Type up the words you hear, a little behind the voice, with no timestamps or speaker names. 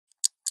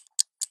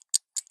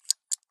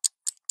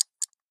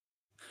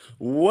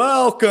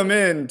Welcome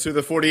in to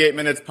the 48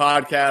 Minutes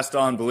podcast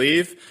on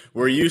Believe,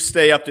 where you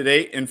stay up to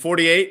date in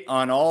 48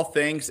 on all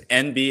things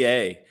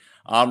NBA.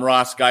 I'm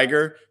Ross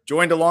Geiger,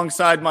 joined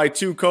alongside my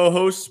two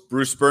co-hosts,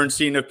 Bruce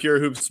Bernstein of Pure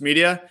Hoops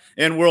Media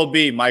and World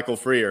B, Michael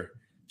Freer.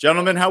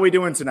 Gentlemen, how are we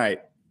doing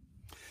tonight?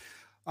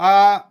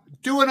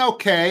 Doing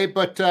okay,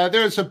 but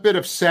there's a bit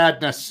of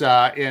sadness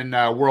in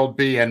World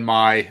B and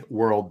my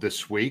world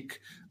this week.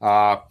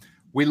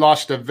 We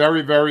lost a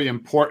very, very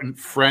important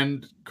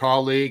friend,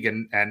 colleague,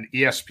 and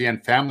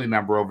ESPN family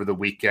member over the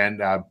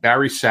weekend,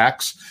 Barry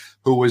Sacks,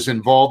 who was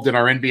involved in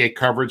our NBA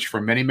coverage for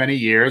many, many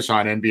years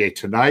on NBA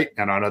Tonight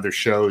and on other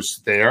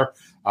shows there.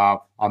 A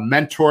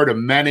mentor to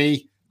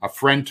many, a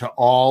friend to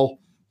all.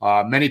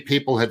 Many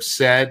people have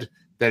said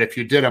that if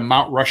you did a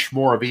Mount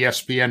Rushmore of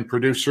ESPN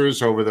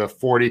producers over the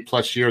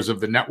 40-plus years of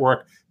the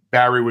network,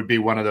 Barry would be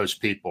one of those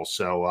people.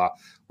 So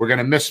we're going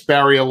to miss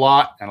Barry a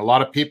lot, and a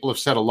lot of people have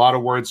said a lot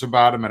of words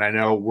about him, and I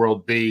know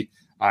World B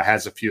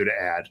has a few to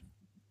add.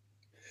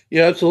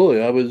 Yeah,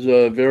 absolutely. I was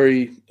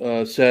very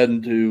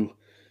saddened to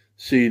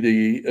see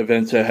the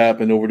events that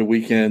happened over the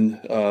weekend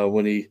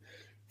when he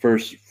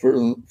first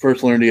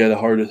learned he had a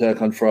heart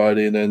attack on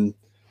Friday and then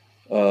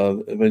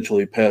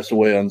eventually passed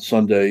away on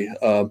Sunday.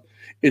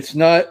 It's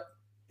not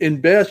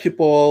in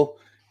basketball,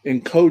 in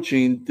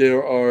coaching,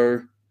 there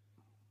are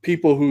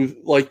people who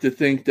like to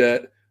think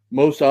that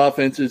most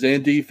offenses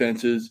and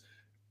defenses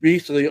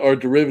basically are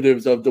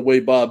derivatives of the way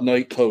Bob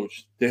Knight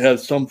coached. They have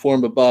some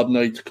form of Bob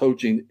Knight's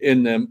coaching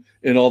in them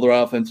in all their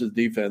offensive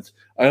defense.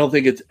 I don't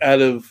think it's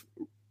out of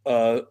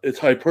it's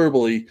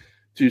hyperbole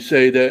to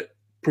say that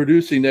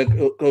producing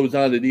that goes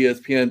on at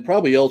ESPN,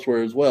 probably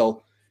elsewhere as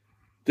well,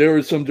 there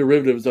are some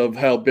derivatives of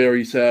how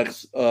Barry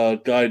Sacks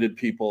guided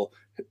people,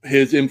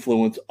 his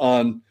influence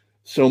on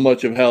so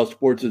much of how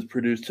sports is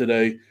produced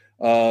today.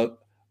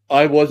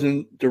 I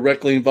wasn't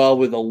directly involved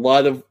with a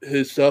lot of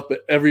his stuff,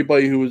 but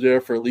everybody who was there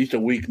for at least a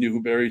week knew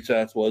who Barry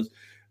Sacks was.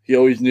 He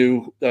always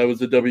knew I was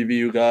the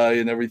WVU guy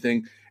and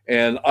everything.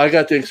 And I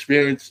got to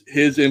experience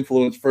his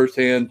influence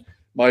firsthand.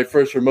 My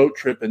first remote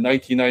trip in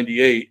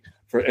 1998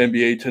 for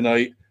NBA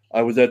Tonight,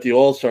 I was at the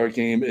All-Star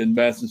game in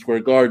Madison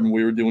Square Garden.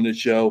 We were doing this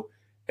show,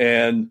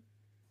 and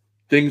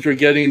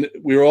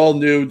we were all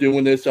new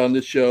doing this on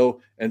this show,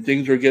 and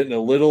things were getting a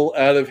little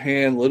out of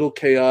hand, a little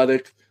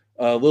chaotic,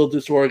 a little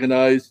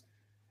disorganized.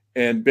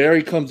 And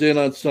Barry comes in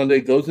on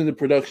Sunday, goes in the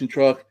production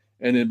truck,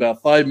 and in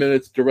about 5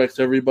 minutes directs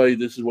everybody,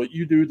 this is what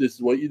you do, this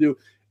is what you do.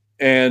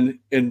 And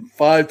in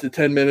 5 to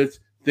 10 minutes,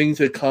 things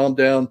had calmed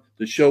down.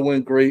 The show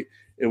went great.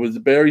 It was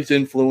Barry's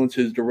influence,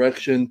 his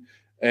direction.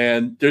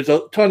 And there's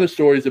a ton of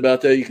stories about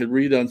that. You can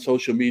read on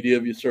social media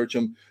if you search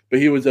them. But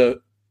he was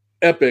an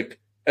epic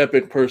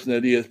person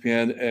at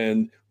ESPN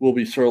and will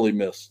be sorely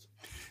missed.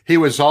 He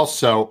was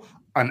also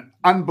an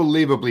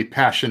unbelievably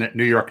passionate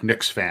New York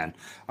Knicks fan.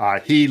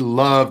 He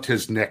loved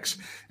his Knicks.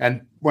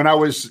 And when I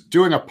was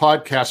doing a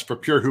podcast for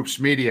Pure Hoops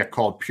Media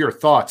called Pure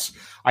Thoughts,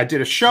 I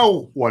did a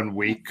show one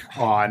week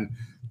on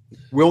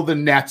will the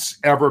Nets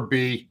ever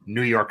be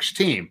New York's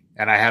team?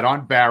 And I had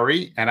on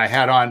Barry, and I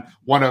had on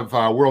one of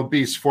World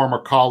B's former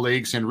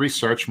colleagues in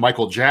research,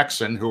 Michael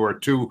Jackson, who are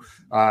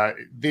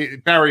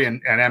Barry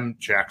and M.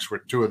 Jacks were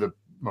two of the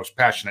most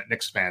passionate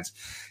Knicks fans.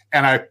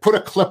 And I put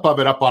a clip of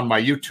it up on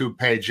my YouTube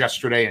page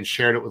yesterday and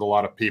shared it with a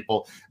lot of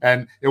people.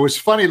 And it was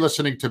funny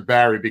listening to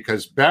Barry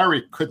because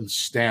Barry couldn't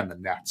stand the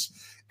Nets.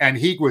 And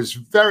he was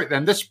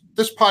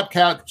this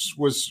podcast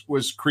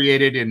was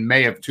created in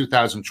May of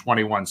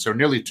 2021, so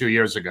nearly 2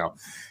 years ago.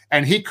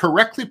 And he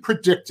correctly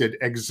predicted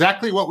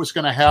exactly what was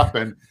going to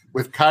happen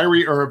with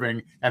Kyrie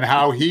Irving and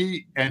how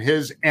he and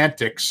his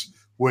antics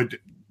would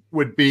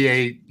be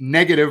a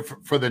negative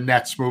for the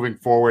Nets moving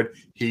forward.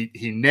 He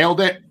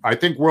nailed it. I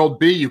think World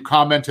B, you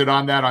commented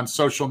on that on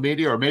social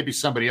media, or maybe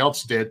somebody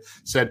else did,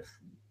 said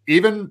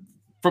even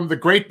from the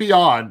great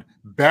beyond,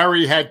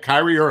 Barry had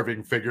Kyrie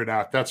Irving figured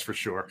out. That's for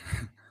sure.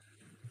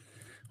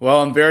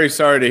 Well, I'm very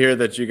sorry to hear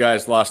that you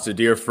guys lost a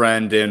dear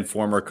friend and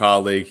former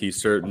colleague. He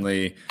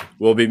certainly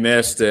will be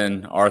missed,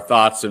 and our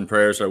thoughts and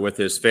prayers are with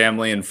his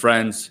family and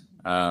friends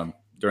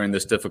during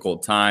this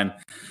difficult time.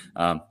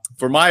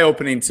 For my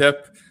opening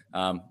tip,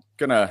 I'm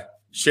going to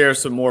share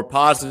some more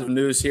positive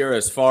news here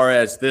as far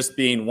as this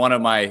being one of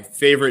my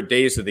favorite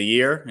days of the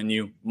year. And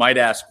you might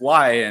ask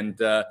why. And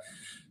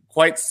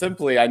quite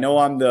simply, I know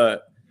I'm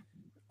the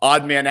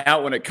odd man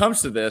out when it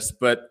comes to this,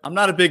 but I'm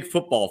not a big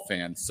football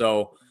fan.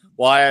 So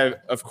while I,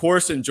 of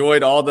course,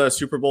 enjoyed all the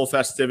Super Bowl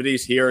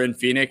festivities here in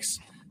Phoenix,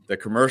 the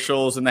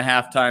commercials and the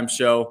halftime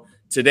show,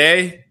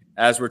 today,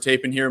 as we're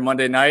taping here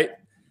Monday night,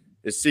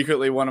 is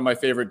secretly one of my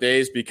favorite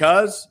days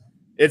because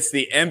it's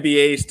the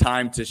NBA's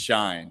time to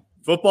shine.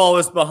 Football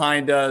is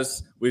behind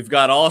us. We've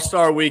got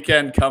All-Star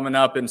Weekend coming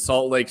up in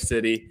Salt Lake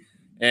City,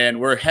 and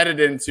we're headed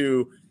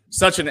into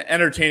such an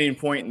entertaining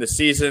point in the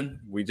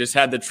season. We just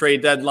had the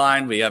trade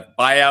deadline. We have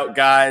buyout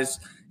guys.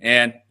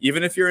 And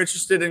even if you're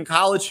interested in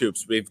college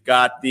hoops, we've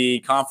got the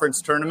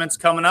conference tournaments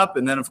coming up.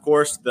 And then, of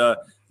course, the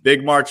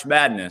big March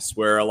Madness,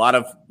 where a lot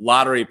of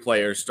lottery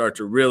players start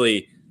to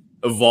really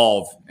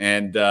evolve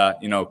and,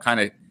 kind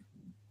of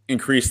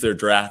increase their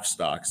draft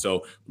stock.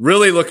 So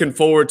really looking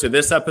forward to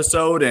this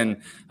episode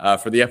and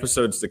for the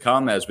episodes to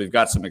come, as we've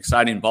got some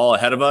exciting ball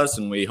ahead of us.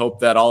 And we hope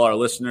that all our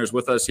listeners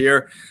with us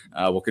here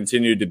will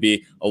continue to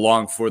be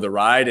along for the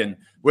ride. And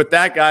with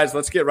that, guys,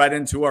 let's get right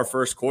into our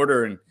first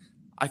quarter. And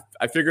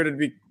I figured it'd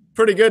be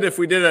pretty good if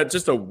we did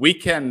just a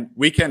weekend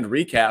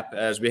recap,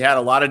 as we had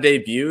a lot of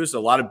debuts, a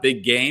lot of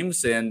big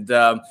games. And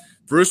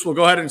Bruce, we'll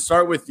go ahead and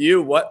start with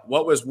you. What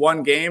was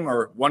one game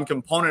or one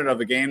component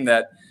of a game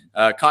that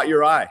caught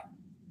your eye?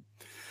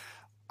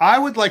 I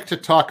would like to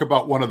talk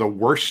about one of the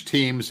worst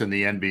teams in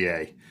the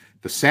NBA,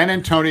 the San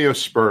Antonio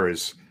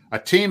Spurs, a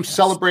team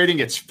celebrating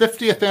its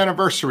 50th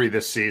anniversary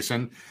this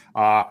season.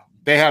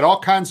 They had all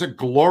kinds of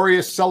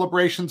glorious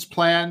celebrations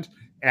planned,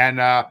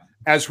 and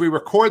as we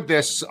record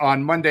this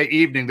on Monday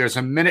evening, there's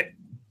a minute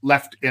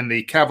left in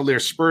the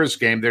Cavaliers-Spurs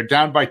game. They're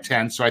down by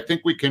 10, so I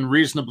think we can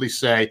reasonably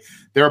say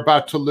they're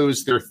about to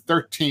lose their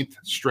 13th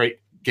straight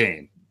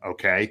game,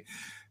 okay?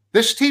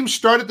 This team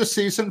started the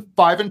season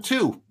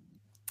 5-2,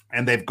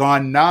 and they've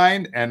gone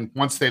 9, and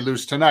once they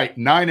lose tonight,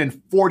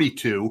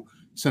 9-42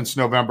 since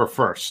November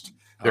 1st.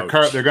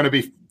 They're going to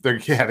be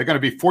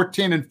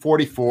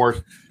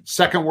 14-44,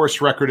 second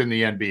worst record in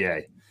the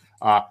NBA.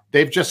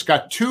 They've just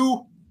got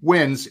 2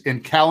 wins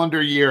in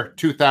calendar year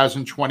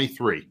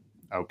 2023.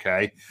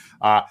 Okay.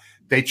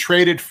 They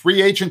traded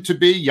free agent to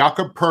be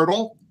Jakob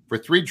Poeltl for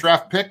 3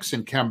 draft picks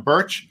and Khem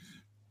Birch.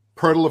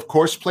 Poeltl, of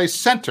course, plays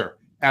center,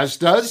 as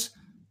does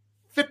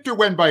Victor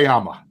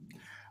Wenbanyama.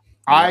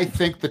 I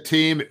think the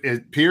team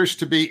appears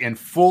to be in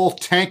full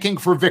tanking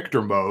for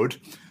Victor mode.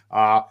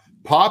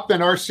 Pop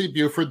and R.C.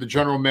 Buford, the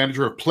general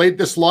manager, have played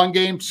this long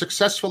game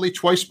successfully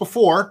twice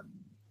before.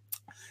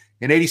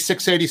 In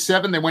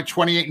 86-87, they went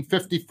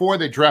 28-54.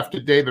 They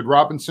drafted David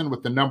Robinson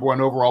with the number 1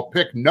 overall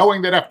pick,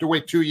 knowing they'd have to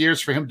wait 2 years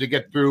for him to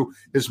get through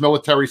his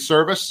military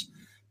service.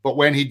 But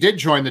when he did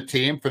join the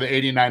team for the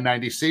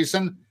 89-90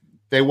 season,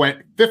 they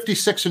went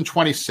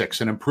 56-26,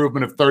 an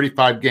improvement of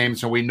 35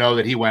 games, and we know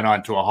that he went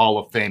on to a Hall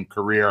of Fame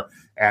career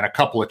and a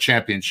couple of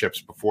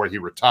championships before he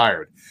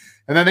retired.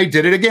 And then they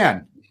did it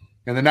again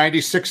in the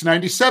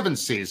 96-97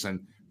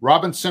 season.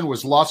 Robinson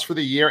was lost for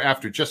the year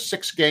after just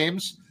 6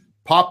 games.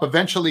 Pop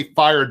eventually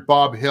fired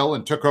Bob Hill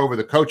and took over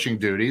the coaching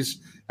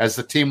duties as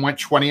the team went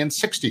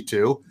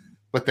 20-62,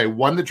 but they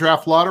won the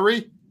draft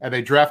lottery and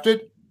they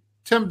drafted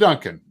Tim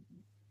Duncan.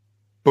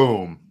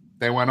 Boom.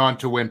 They went on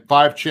to win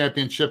 5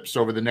 championships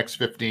over the next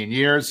 15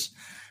 years.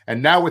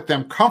 And now with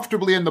them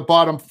comfortably in the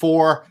bottom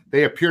 4,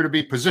 they appear to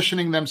be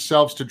positioning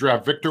themselves to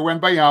draft Victor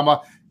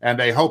Wenbanyama, and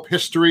they hope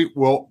history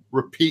will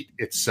repeat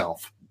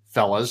itself,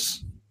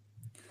 fellas.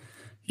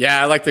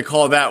 Yeah, I like to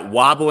call that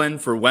wobbling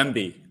for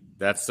Wemby.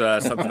 That's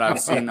something I've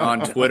seen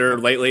on Twitter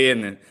lately,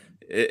 and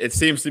it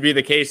seems to be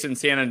the case in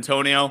San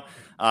Antonio.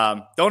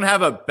 Don't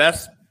have a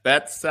best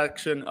bet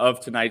section of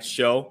tonight's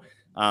show,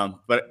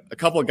 but a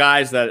couple of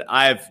guys that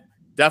I've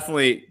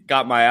definitely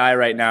got my eye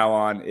right now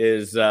on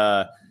is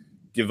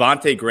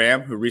Devontae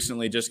Graham, who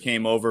recently just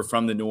came over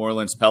from the New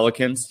Orleans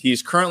Pelicans.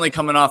 He's currently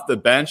coming off the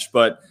bench,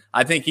 but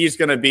I think he's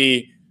going to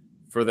be,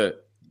 for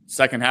the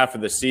second half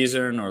of the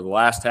season or the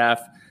last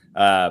half,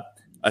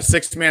 a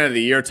 6th man of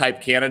the year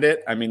type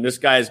candidate. I mean, this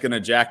guy is going to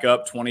jack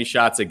up 20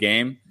 shots a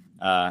game,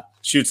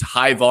 shoots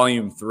high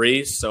volume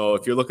threes. So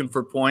if you're looking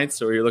for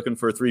points or you're looking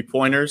for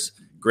 3-pointers,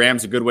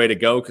 Graham's a good way to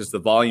go because the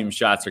volume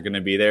shots are going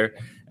to be there.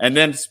 And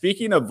then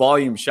speaking of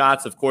volume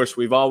shots, of course,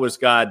 we've always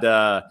got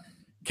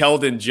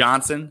Keldon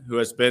Johnson, who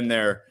has been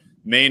their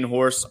main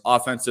horse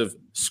offensive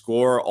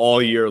scorer all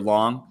year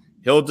long.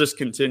 He'll just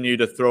continue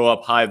to throw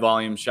up high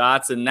volume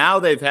shots. And now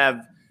they've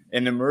had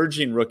an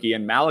emerging rookie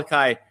in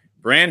Malachi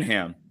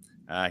Branham.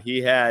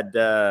 He had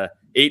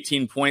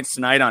 18 points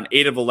tonight on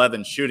 8 of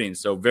 11 shooting,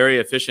 so very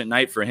efficient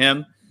night for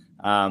him.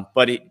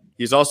 But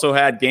he's also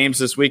had games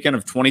this weekend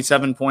of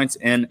 27 points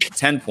and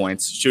 10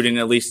 points, shooting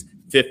at least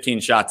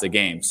 15 shots a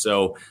game.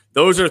 So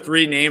those are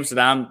 3 names that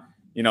I'm,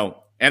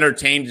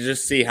 entertained to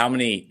just see how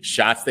many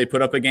shots they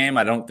put up a game.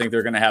 I don't think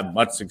they're going to have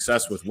much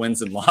success with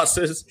wins and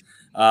losses,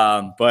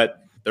 but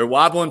they're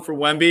wobbling for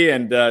Wemby,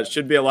 and it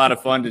should be a lot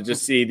of fun to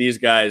just see these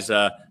guys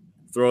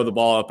throw the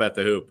ball up at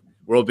the hoop.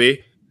 World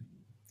B?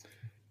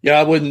 Yeah,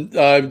 I wouldn't.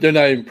 They're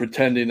not even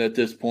pretending at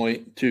this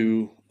point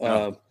to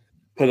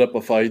put up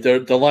a fight.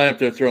 The lineup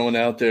they're throwing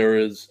out there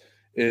is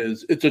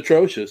it's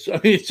atrocious. I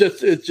mean,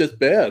 it's just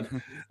bad.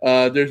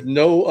 There's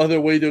no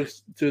other way to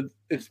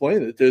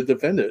explain it, to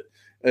defend it.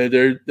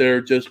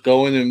 They're just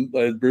going in,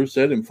 as Bruce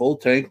said, in full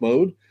tank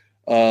mode.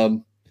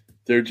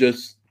 They're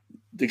just,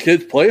 the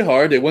kids play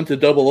hard. They went to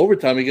double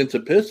overtime against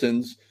the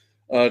Pistons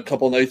a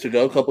couple games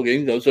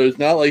ago. So it's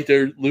not like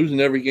they're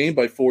losing every game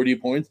by 40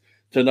 points.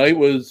 Tonight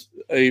was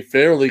a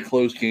fairly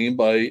close game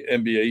by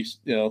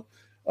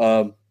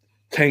NBA,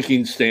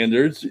 tanking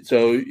standards.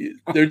 So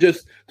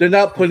they're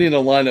not putting a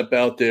lineup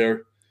out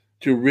there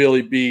to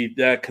really be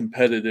that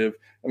competitive.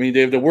 I mean,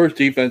 they have the worst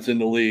defense in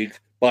the league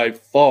by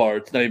far.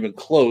 It's not even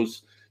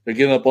close. They're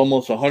getting up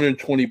almost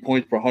 120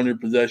 points per 100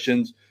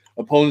 possessions.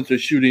 Opponents are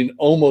shooting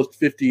almost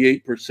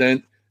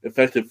 58%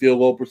 effective field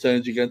goal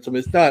percentage against them.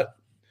 It's not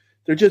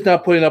they're just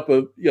not putting up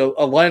a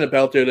lineup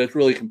out there that's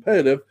really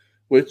competitive.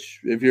 Which,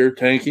 if you're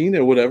tanking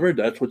or whatever,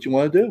 that's what you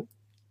want to do.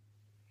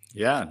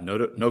 Yeah,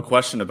 no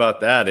question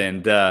about that.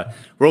 And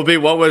Roby,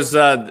 what was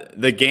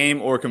the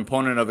game or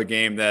component of a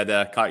game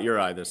that caught your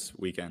eye this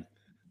weekend?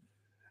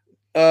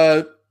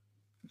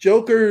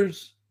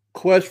 Joker's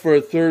quest for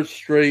a third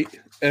straight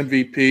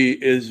MVP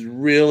is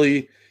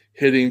really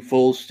hitting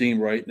full steam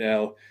right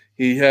now.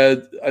 He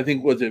had, I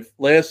think,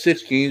 last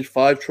 6 games,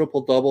 5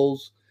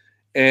 triple-doubles,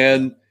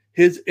 and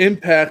his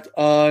impact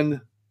on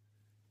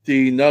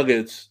the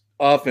Nuggets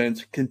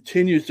offense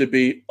continues to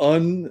be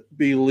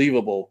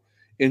unbelievable.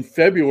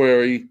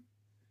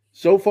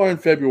 So far in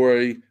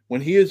February,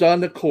 when he is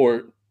on the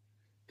court,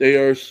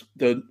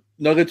 the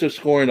Nuggets are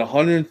scoring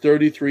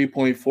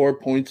 133.4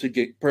 points a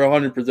game per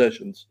 100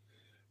 possessions.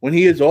 When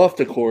he is off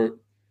the court,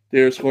 they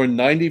are scoring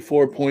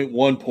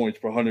 94.1 points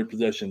per 100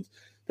 possessions.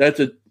 That's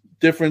a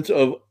difference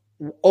of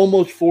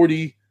almost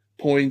 40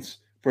 points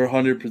per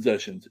 100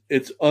 possessions.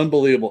 It's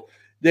unbelievable.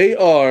 They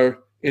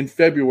are, in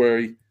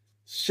February,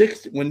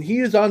 when he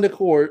is on the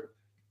court,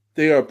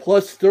 they are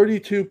plus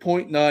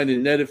 32.9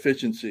 in net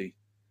efficiency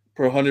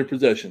per 100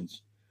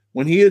 possessions.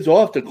 When he is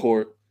off the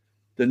court,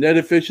 the net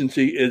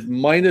efficiency is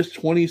minus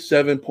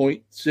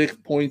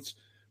 27.6 points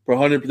per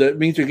 100. That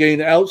means you're getting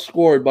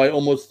outscored by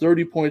almost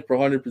 30 points per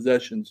 100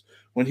 possessions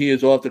when he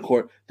is off the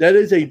court. That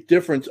is a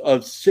difference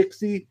of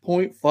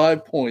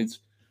 60.5 points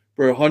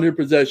per 100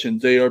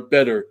 possessions. They are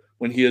better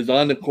when he is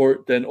on the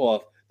court than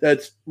off.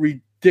 That's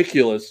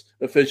ridiculous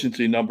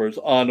efficiency numbers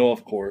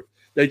on-off court.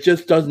 That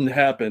just doesn't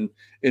happen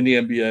in the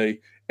NBA.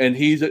 And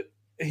he's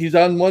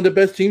on one of the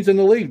best teams in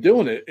the league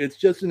doing it. It's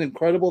just an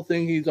incredible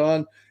thing he's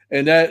on.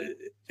 And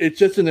it's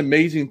just an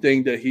amazing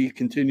thing that he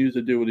continues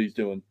to do what he's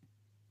doing.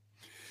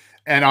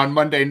 And on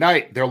Monday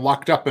night, they're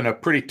locked up in a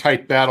pretty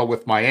tight battle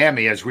with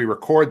Miami. As we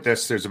record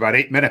this, there's about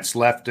 8 minutes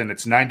left, and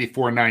it's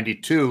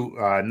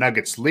 94-92,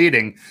 Nuggets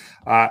leading.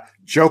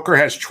 Joker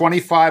has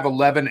 25,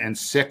 11, and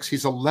 6.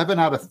 He's 11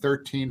 out of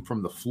 13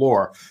 from the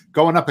floor,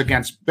 going up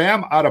against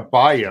Bam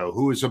Adebayo,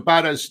 who is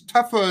about as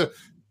tough a,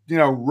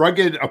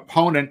 rugged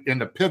opponent in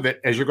the pivot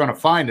as you're going to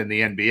find in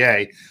the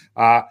NBA.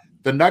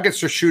 The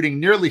Nuggets are shooting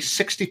nearly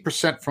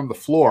 60% from the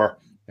floor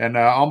and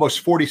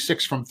almost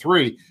 46 from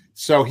 3.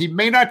 So he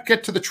may not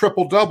get to the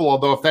triple-double,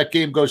 although if that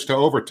game goes to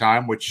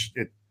overtime, which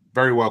it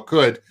very well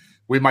could,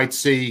 we might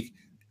see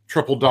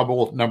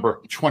triple-double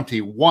number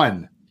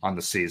 21 on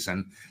the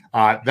season.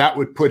 That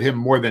would put him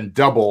more than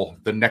double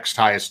the next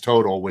highest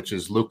total, which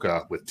is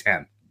Luka with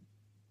 10.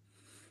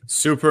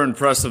 Super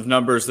impressive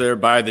numbers there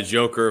by the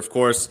Joker. Of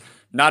course,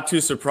 not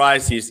too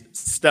surprised he's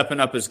stepping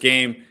up his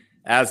game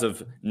as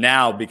of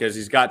now because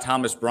he's got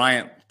Thomas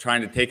Bryant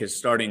trying to take his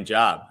starting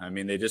job. I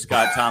mean, they just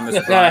got Thomas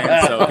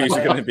Bryant, so he's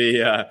going to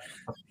be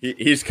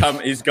he's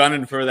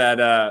gunning for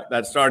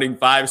that starting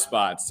 5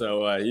 spot.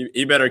 So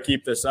he better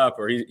keep this up,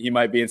 or he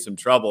might be in some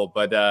trouble.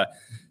 But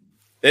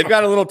they've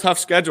got a little tough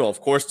schedule.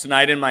 Of course,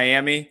 tonight in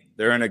Miami,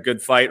 they're in a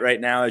good fight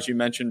right now, as you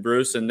mentioned,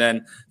 Bruce. And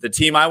then the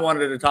team I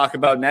wanted to talk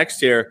about next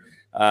here,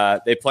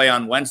 they play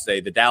on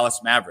Wednesday, the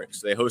Dallas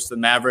Mavericks. They host the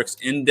Mavericks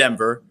in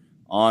Denver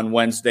on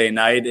Wednesday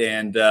night,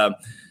 and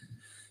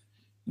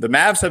the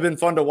Mavs have been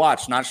fun to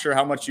watch. Not sure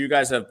how much you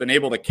guys have been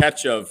able to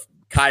catch of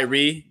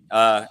Kyrie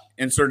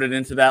inserted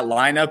into that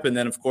lineup. And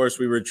then, of course,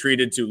 we were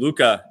treated to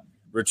Luka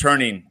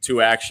returning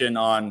to action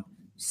on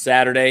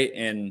Saturday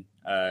in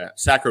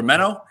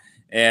Sacramento.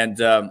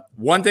 And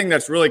one thing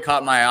that's really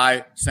caught my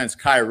eye since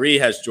Kyrie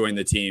has joined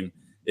the team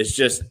is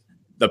just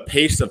the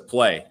pace of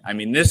play. I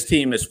mean, this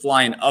team is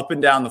flying up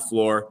and down the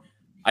floor.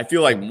 I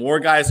feel like more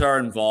guys are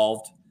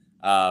involved.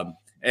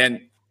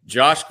 And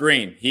Josh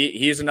Green,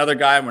 he's another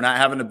guy. We're not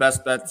having the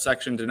best bet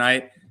section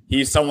tonight.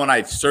 He's someone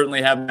I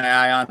certainly have my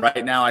eye on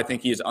right now. I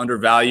think he's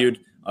undervalued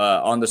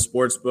on the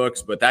sports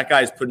books, but that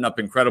guy's putting up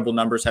incredible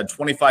numbers. Had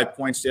 25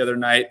 points the other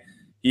night.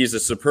 He's a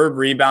superb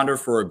rebounder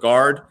for a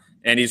guard,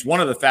 and he's one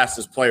of the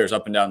fastest players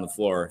up and down the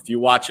floor. If you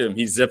watch him,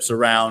 he zips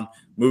around,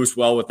 moves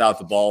well without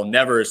the ball,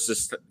 never is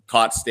just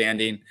caught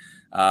standing.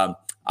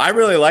 I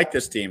really like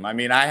this team. I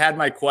mean, I had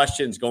my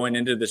questions going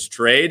into this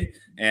trade,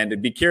 and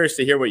I'd be curious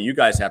to hear what you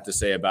guys have to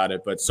say about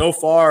it. But so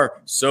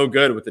far, so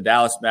good with the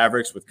Dallas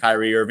Mavericks with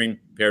Kyrie Irving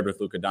paired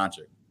with Luka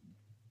Doncic.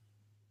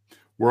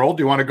 World,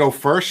 do you want to go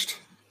first?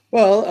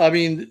 Well, I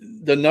mean,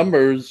 the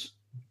numbers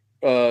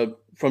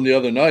from the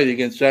other night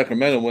against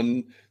Sacramento,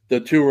 when the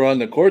two were on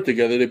the court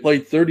together, they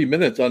played 30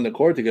 minutes on the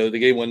court together. The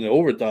game went into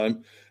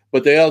overtime,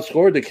 but they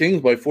outscored the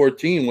Kings by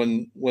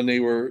 14 when they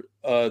were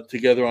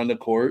together on the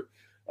court.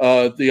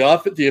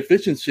 The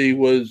efficiency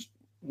was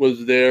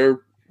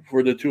there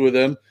for the two of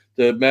them.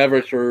 The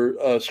Mavericks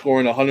were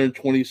scoring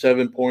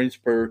 127 points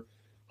per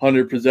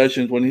 100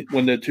 possessions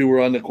when the two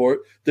were on the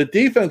court. The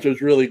defense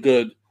was really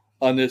good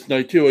on this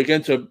night too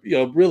against a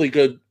really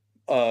good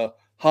high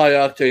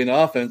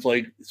octane offense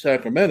like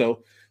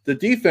Sacramento. The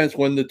defense,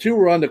 when the two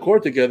were on the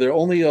court together,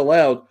 only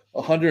allowed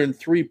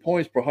 103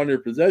 points per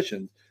 100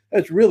 possessions.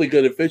 That's really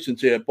good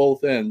efficiency at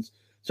both ends.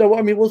 So,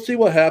 I mean, we'll see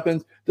what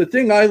happens. The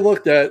thing I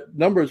looked at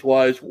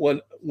numbers-wise when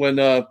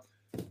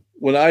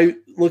when I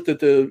looked at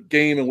the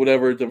game and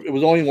whatever, it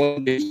was only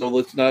one game, so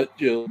let's not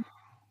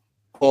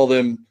call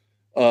them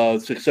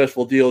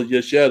successful deal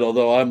just yet.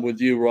 Although I'm with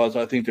you, Ross,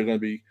 I think they're going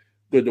to be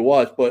good to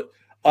watch. But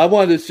I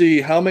wanted to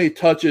see how many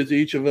touches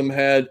each of them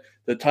had,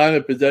 the time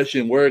of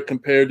possession, where it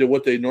compared to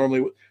what they normally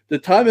would. The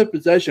time of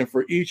possession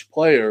for each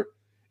player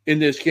in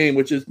this game,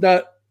 which is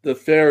not the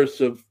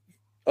fairest of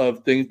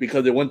things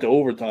because it went to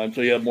overtime,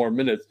 so you have more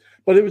minutes.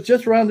 But it was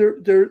just around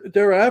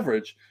their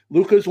average.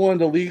 Luka's one of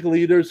the league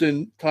leaders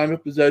in time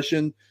of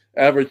possession,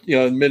 average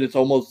in minutes,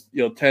 almost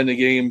 10 a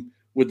game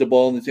with the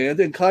ball in his hand.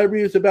 And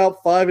Kyrie is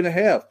about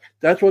 5.5.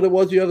 That's what it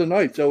was the other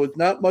night. So it's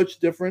not much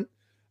different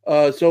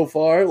so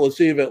far. We'll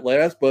see if it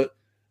lasts. But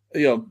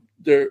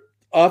their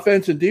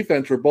offense and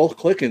defense were both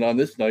clicking on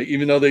this night,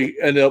 even though they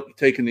ended up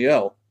taking the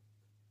L.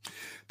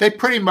 They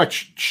pretty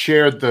much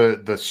shared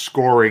the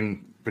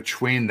scoring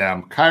between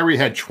them. Kyrie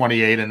had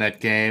 28 in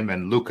that game,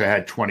 and Luka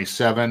had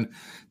 27.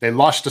 They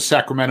lost to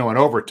Sacramento in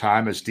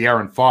overtime as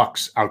De'Aaron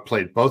Fox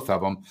outplayed both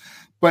of them.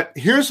 But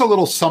here's a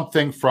little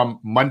something from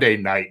Monday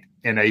night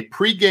in a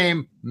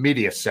pregame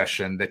media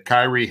session that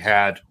Kyrie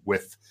had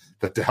with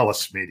the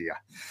Dallas media.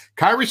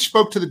 Kyrie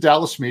spoke to the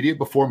Dallas media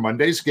before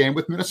Monday's game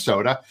with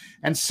Minnesota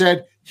and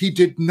said he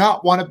did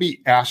not want to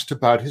be asked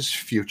about his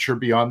future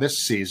beyond this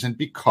season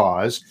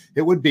because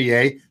it would be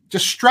a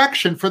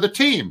distraction for the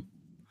team.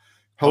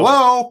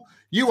 Hello,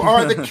 you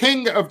are the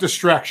king of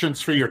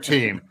distractions for your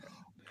team.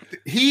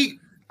 He,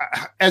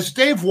 as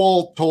Dave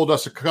Wall told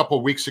us a couple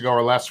of weeks ago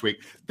or last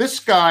week, this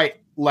guy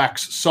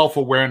lacks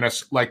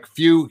self-awareness like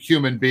few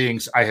human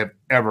beings I have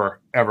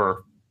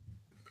ever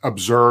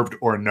observed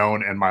or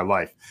known in my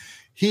life.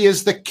 He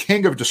is the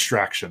king of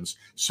distractions.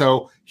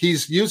 So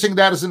he's using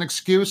that as an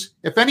excuse.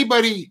 If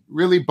anybody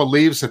really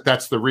believes that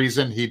that's the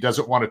reason he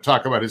doesn't want to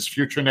talk about his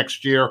future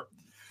next year,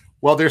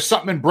 well, there's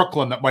something in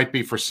Brooklyn that might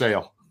be for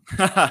sale.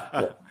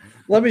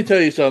 Let me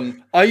tell you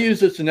something. I use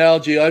this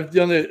analogy. I've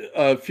done it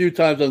a few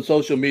times on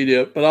social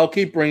media, but I'll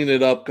keep bringing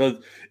it up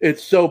because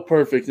it's so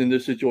perfect in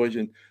this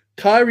situation.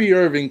 Kyrie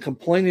Irving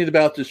complaining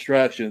about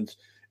distractions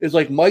is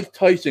like Mike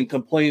Tyson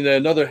complaining that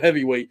another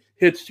heavyweight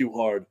hits too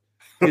hard.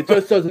 It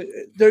just doesn't.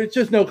 There's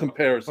just no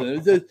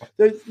comparison.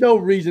 There's no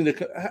reason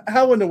to.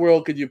 How in the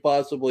world could you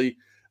possibly?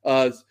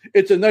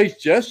 It's a nice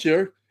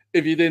gesture.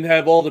 If you didn't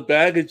have all the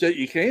baggage that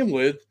you came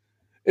with,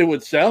 it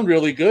would sound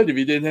really good. If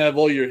you didn't have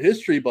all your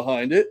history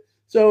behind it,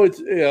 so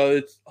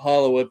it's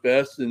hollow at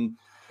best. And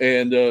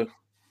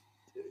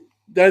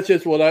that's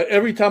just what I.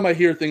 Every time I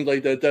hear things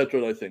like that, that's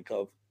what I think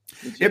of.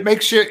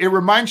 It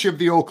reminds you of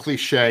the old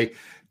cliche: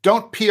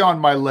 "Don't pee on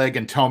my leg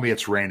and tell me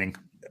it's raining."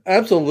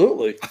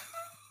 Absolutely.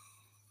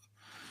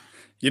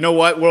 You know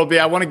what, World B?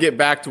 I want to get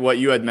back to what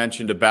you had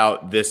mentioned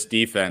about this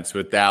defense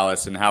with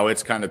Dallas and how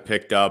it's kind of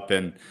picked up.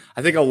 And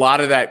I think a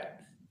lot of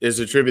that is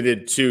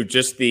attributed to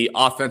just the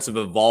offensive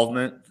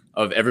involvement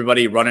of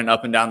everybody running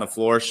up and down the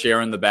floor,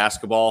 sharing the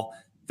basketball.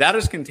 That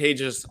is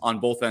contagious on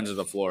both ends of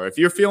the floor. If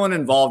you're feeling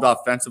involved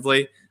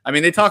offensively, I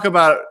mean, they talk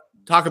about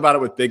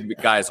it with big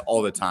guys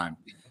all the time.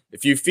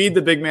 If you feed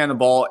the big man the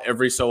ball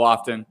every so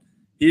often,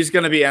 he's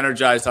going to be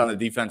energized on the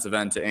defensive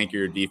end to anchor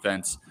your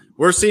defense.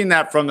 We're seeing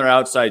that from their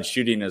outside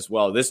shooting as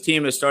well. This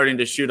team is starting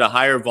to shoot a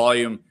higher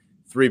volume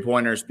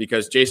three-pointers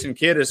because Jason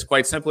Kidd is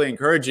quite simply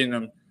encouraging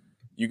them.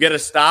 You get a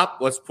stop,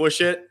 let's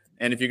push it.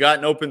 And if you got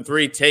an open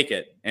three, take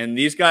it. And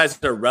these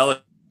guys are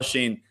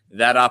relishing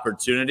that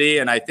opportunity.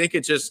 And I think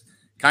it just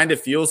kind of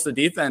fuels the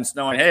defense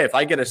knowing, hey, if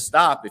I get a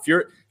stop, if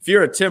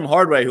you're a Tim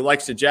Hardaway who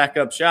likes to jack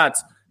up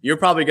shots, you're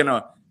probably going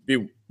to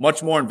be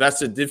much more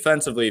invested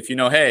defensively. If you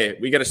know, hey,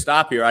 we get a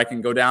stop here, I can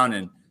go down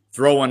and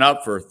throw one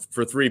up for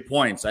 3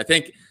 points. I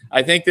think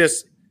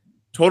this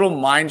total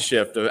mind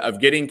shift of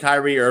getting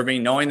Kyrie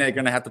Irving, knowing they're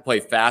going to have to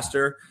play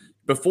faster.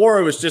 Before,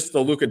 it was just the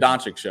Luka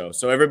Doncic show.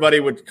 So everybody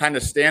would kind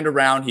of stand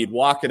around. He'd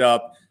walk it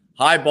up,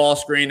 high ball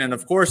screen. And,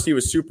 of course, he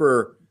was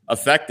super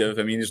effective.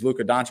 I mean, he's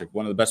Luka Doncic,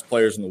 one of the best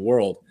players in the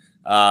world.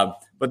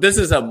 But this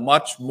is a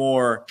much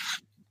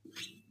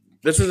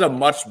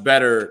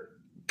better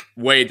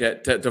way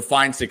to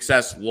find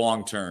success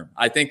long term.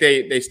 I think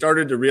they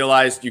started to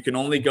realize you can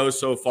only go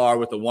so far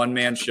with a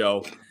one-man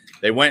show.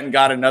 They went and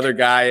got another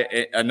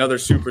guy, another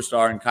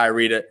superstar in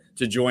Kyrie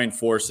to join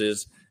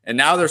forces. And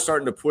now they're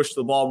starting to push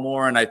the ball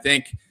more. And I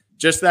think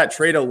just that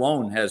trade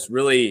alone has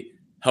really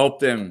helped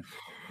them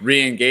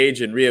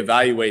re-engage and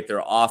reevaluate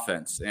their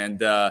offense. And,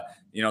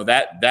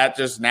 that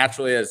just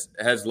naturally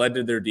has led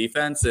to their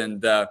defense.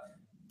 And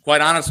quite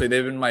honestly,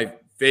 they've been my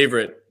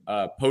favorite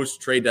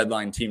post-trade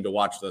deadline team to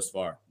watch thus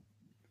far.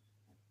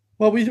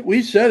 Well,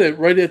 we said it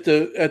right at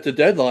the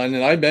deadline,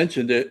 and I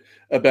mentioned it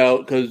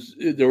because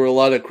there were a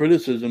lot of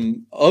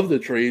criticism of the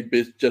trade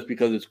just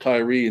because it's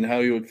Kyrie and how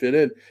he would fit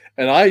in.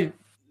 And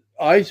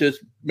I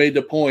just made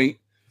the point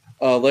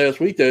last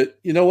week that,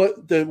 you know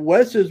what, the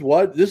West is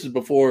wide. This is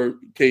before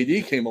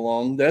KD came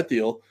along, that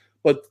deal.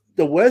 But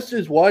the West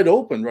is wide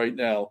open right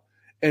now.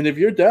 And if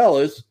you're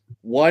Dallas,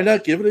 why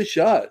not give it a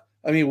shot?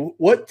 I mean,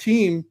 what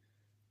team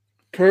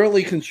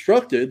currently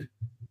constructed,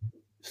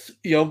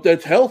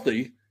 that's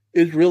healthy,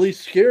 it really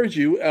scares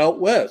you out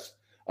West?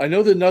 I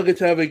know the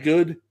Nuggets have a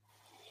good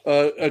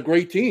a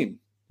great team.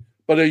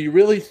 But are you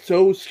really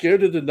so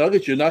scared of the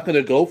Nuggets you're not going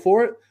to go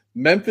for it?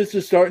 Memphis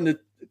is starting to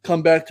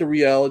come back to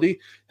reality.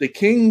 The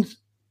Kings,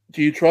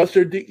 do you trust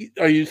their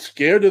are you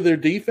scared of their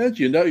defense?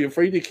 You're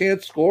afraid you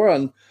can't score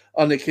on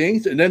the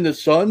Kings. And then the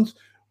Suns,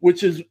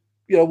 which is,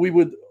 we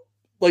would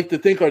like to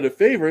think are the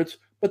favorites,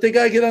 but they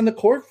got to get on the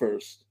court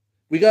first.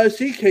 We got to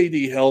see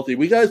KD healthy.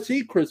 We got to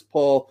see Chris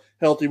Paul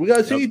healthy. We got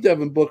to see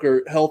Devin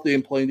Booker healthy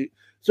and playing.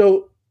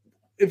 So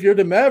if you're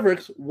the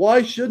Mavericks,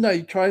 why shouldn't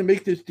I try and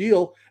make this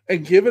deal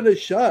and give it a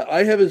shot?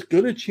 I have as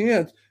good a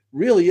chance,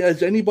 really,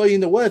 as anybody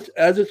in the West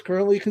as it's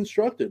currently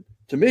constructed,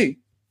 to me.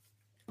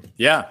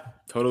 Yeah,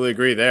 totally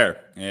agree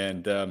there.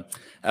 And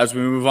as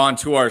we move on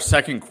to our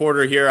second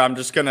quarter here, I'm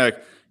just going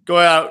to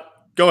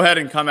go ahead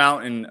and come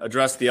out and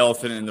address the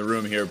elephant in the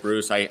room here,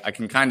 Bruce. I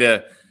can kind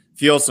of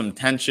feel some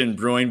tension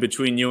brewing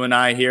between you and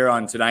I here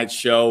on tonight's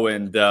show.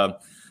 And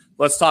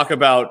let's talk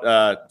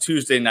about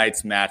Tuesday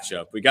night's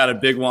matchup. We got a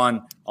big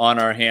one on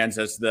our hands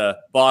as the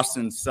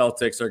Boston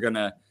Celtics are going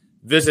to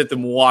visit the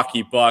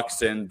Milwaukee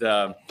Bucks. And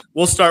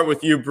we'll start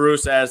with you,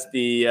 Bruce, as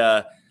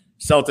the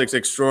Celtics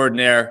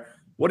extraordinaire.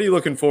 What are you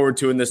looking forward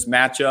to in this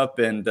matchup?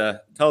 And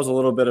tell us a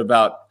little bit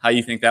about how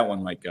you think that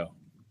one might go.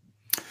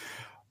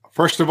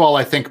 First of all,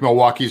 I think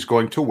Milwaukee's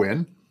going to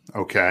win.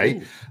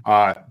 Okay.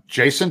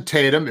 Jason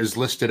Tatum is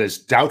listed as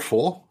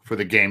doubtful for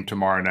the game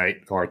tomorrow night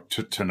or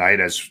tonight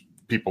as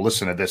people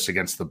listen to this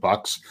against the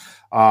Bucks.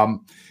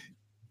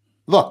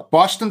 Look,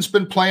 Boston's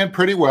been playing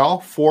pretty well.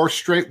 4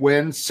 straight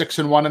wins,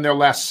 6-1 in their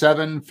last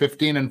 7,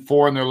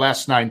 15-4 in their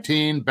last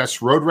 19.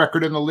 Best road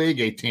record in the league,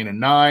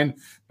 18-9.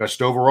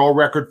 Best overall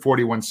record,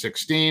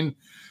 41-16.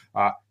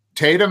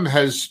 Tatum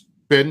has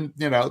been,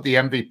 the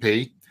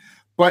MVP.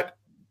 But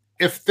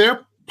if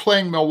they're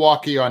playing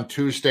Milwaukee on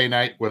Tuesday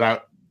night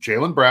without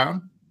Jaylen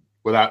Brown,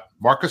 without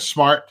Marcus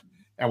Smart,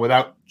 and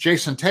without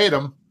Jason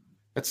Tatum,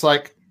 it's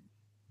like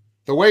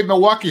the way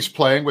Milwaukee's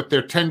playing with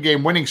their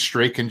 10-game winning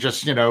streak and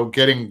just,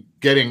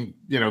 getting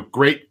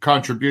great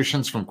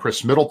contributions from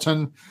Chris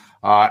Middleton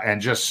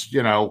and just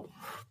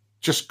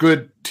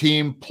good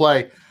team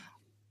play.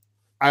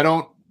 I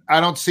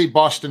don't see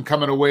Boston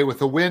coming away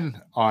with a win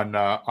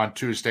on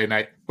Tuesday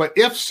night. But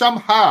if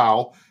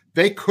somehow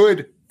they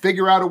could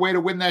figure out a way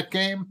to win that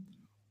game,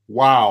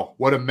 wow,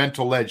 what a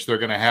mental edge they're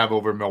going to have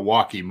over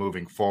Milwaukee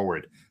moving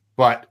forward.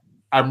 But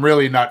I'm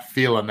really not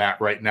feeling that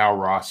right now,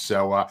 Ross.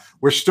 So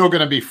we're still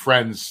going to be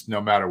friends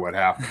no matter what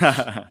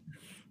happens.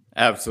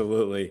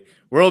 Absolutely.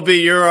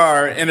 Worldby, you're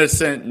our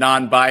innocent,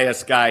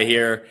 non-biased guy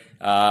here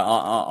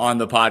on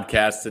the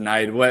podcast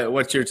tonight.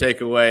 What's your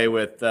takeaway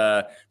with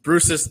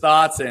Bruce's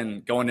thoughts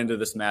and going into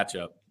this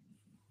matchup?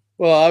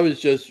 Well, I was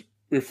just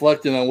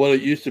reflecting on what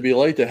it used to be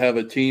like to have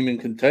a team in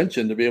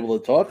contention to be able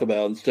to talk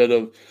about instead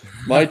of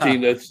my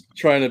team that's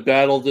trying to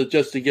battle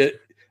just to get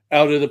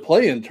out of the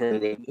play-in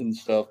tournament and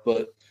stuff.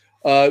 But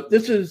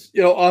this is,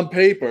 on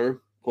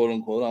paper, quote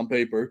unquote, on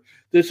paper,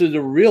 this is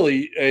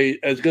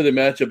as good a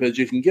matchup as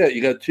you can get.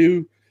 You got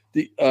two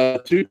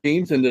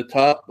teams in the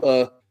top,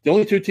 the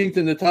only 2 teams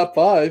in the top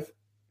 5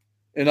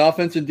 in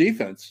offense and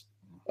defense.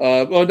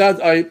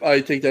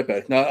 I take that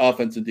back, not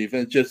offense and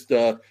defense, just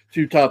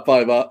 2 top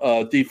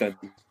 5 defense.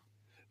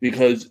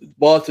 Because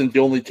Boston's the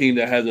only team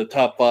that has a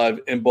top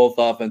 5 in both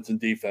offense and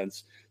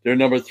defense. They're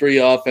number 3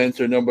 offense,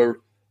 they're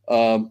number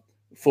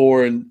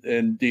 4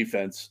 in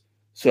defense.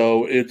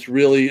 So it's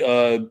really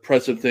an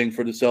impressive thing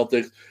for the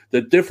Celtics.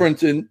 The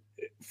difference in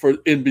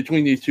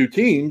between these 2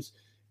 teams,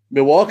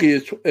 Milwaukee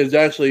is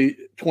actually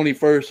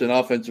 21st in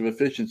offensive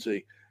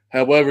efficiency.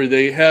 However,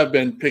 they have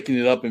been picking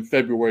it up in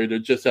February. They're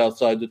just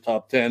outside the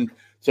top 10.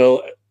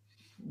 So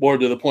more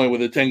to the point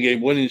with a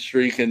 10-game winning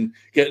streak and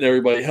getting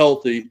everybody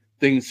healthy,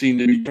 things seem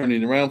to be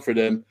turning around for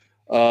them.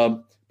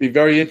 Be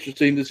very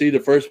interesting to see. The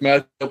first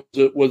matchup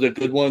was a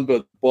good one,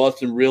 but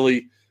Boston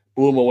really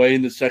blew them away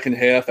in the second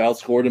half,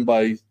 outscored them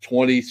by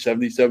 20,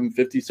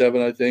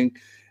 77-57, I think.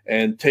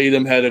 And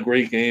Tatum had a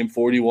great game,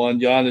 41.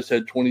 Giannis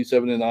had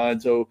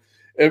 27-9. So,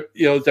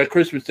 it's that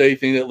Christmas Day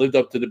thing that lived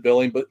up to the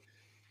billing. But,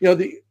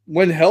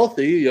 when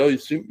healthy,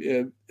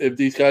 if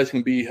these guys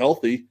can be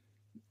healthy,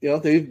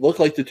 they look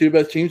like the 2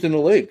 best teams in the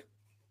league.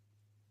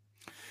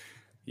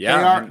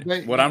 Yeah.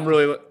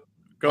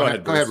 Go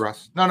ahead. Go ahead,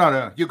 Russ.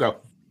 No. You go.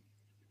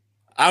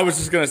 I was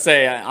just going to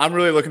say, I'm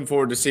really looking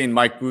forward to seeing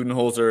Mike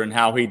Budenholzer and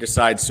how he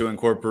decides to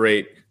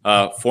incorporate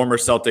former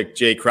Celtic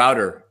Jae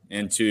Crowder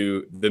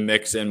into the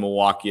mix in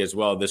Milwaukee as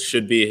well. This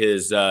should be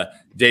his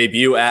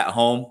debut at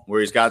home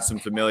where he's got some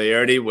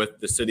familiarity with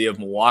the city of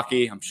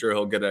Milwaukee. I'm sure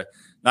he'll get a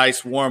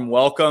nice, warm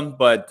welcome,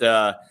 but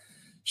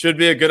should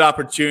be a good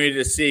opportunity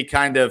to see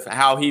kind of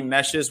how he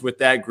meshes with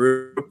that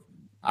group.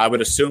 I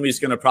would assume he's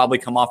going to probably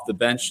come off the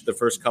bench the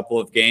first couple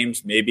of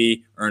games,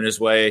 maybe earn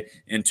his way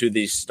into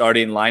the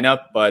starting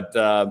lineup. But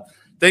I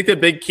think the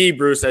big key,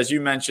 Bruce, as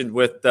you mentioned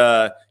with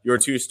your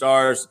 2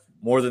 stars,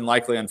 more than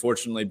likely,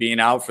 unfortunately, being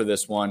out for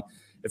this one,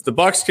 if the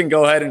Bucks can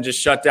go ahead and just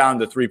shut down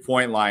the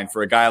 3-point line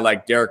for a guy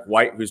like Derek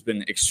White, who's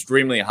been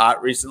extremely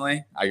hot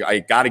recently, I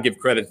got to give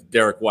credit to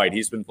Derek White.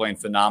 He's been playing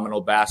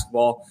phenomenal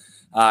basketball.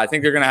 I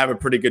think they're going to have a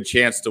pretty good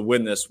chance to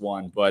win this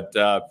one. But,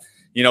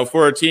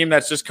 for a team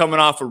that's just coming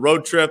off a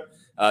road trip,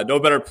 no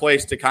better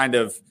place to kind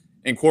of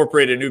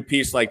incorporate a new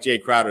piece like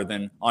Jae Crowder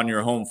than on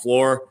your home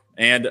floor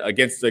and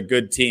against a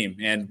good team.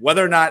 And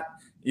whether or not,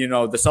 the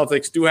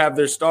Celtics do have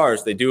their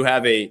stars, they do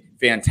have a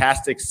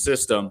fantastic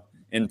system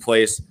in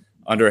place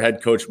under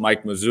head coach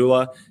Mike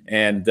Mazzulla.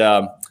 And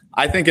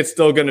I think it's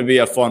still going to be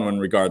a fun one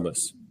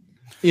regardless.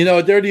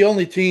 They're the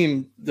only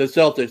team, the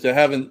Celtics, that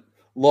haven't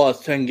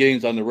lost 10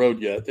 games on the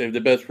road yet. They have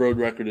the best road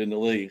record in the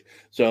league.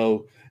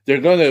 So they're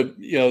going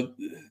to,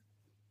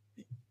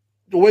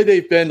 the way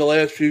they've been the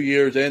last few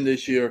years and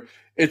this year,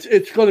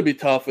 it's going to be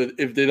tough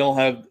if they don't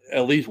have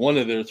at least one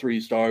of their three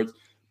stars.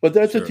 But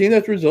that's a team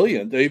that's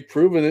resilient. They've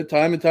proven it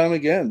time and time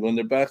again. When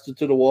their backs are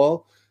to the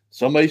wall,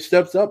 somebody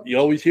steps up. You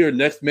always hear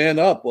next man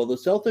up. Well, the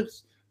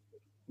Celtics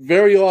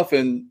very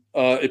often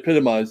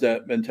epitomize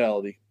that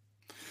mentality.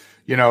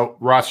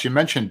 Ross, you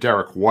mentioned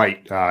Derek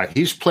White.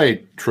 He's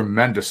played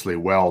tremendously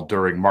well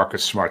during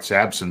Marcus Smart's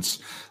absence.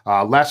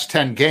 Last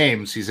 10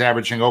 games, he's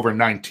averaging over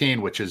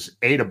 19, which is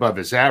 8 above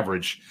his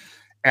average.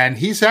 And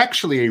he's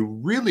actually a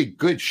really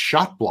good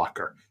shot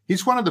blocker.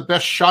 He's one of the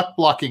best shot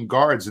blocking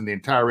guards in the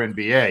entire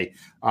NBA.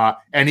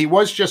 And he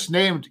was just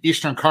named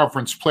Eastern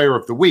Conference Player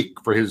of the Week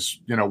for his,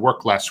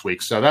 work last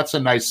week. So that's a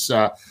nice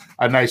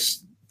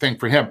thing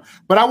for him.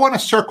 But I want to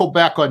circle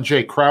back on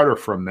Jae Crowder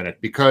for a minute,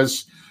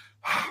 because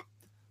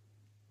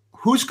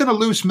who's going to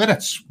lose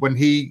minutes when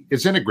he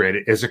is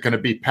integrated? Is it going to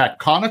be Pat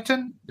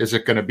Connaughton? Is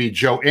it going to be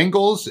Joe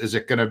Ingles? Is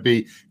it going to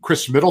be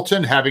Chris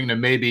Middleton having to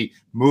maybe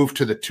move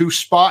to the 2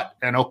 spot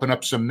and open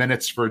up some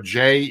minutes for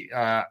Jay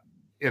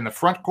in the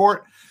front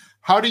court?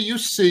 How do you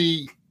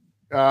see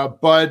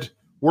Bud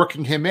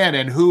working him in,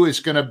 and who is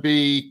going to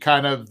be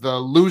kind of the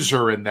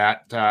loser in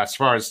that as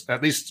far as,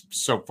 at least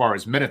so far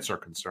as minutes are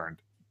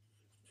concerned?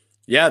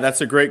 Yeah,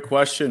 that's a great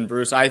question,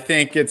 Bruce. I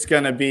think it's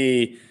going to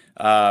be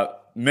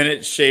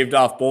minutes shaved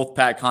off both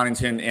Pat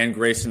Connaughton and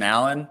Grayson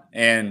Allen.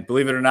 And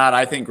believe it or not,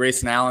 I think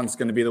Grayson Allen's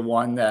going to be the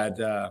one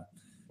that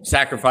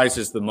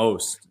sacrifices the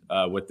most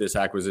with this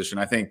acquisition.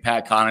 I think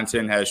Pat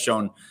Connaughton has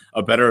shown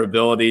a better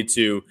ability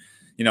to,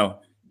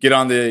 get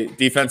on the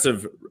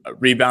defensive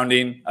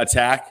rebounding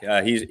attack.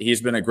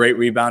 He's been a great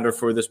rebounder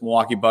for this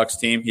Milwaukee Bucks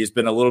team. He's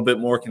been a little bit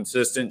more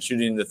consistent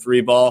shooting the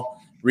 3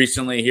 ball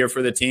recently here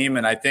for the team.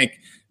 And I think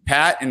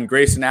Pat and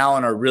Grayson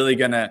Allen are really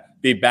going to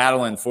be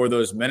battling for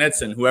those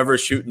minutes, and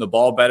whoever's shooting the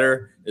ball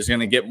better is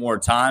going to get more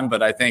time.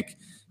 But I think,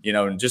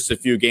 in just a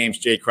few games,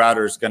 Jae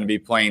Crowder is going to be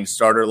playing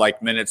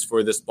starter-like minutes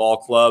for this ball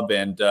club.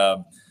 And,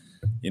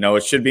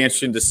 it should be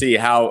interesting to see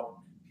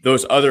how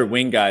those other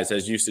wing guys,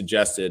 as you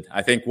suggested.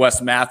 I think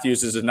Wes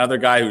Matthews is another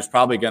guy who's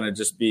probably going to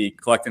just be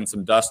collecting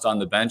some dust on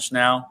the bench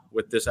now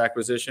with this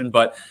acquisition.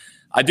 But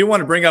I do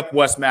want to bring up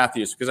Wes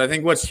Matthews, because I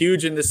think what's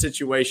huge in this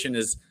situation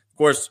is, of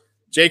course,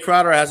 Jae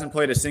Crowder hasn't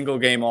played a single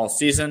game all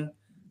season.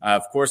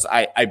 Of course,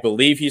 I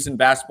believe he's in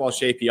basketball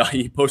shape.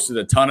 He posted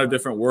a ton of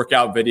different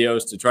workout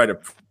videos to try to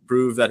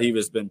prove that he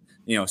was been,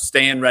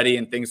 staying ready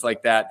and things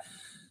like that.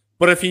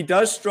 But if he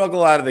does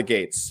struggle out of the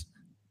gates,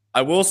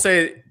 I will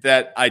say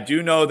that I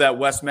do know that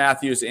Wes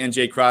Matthews and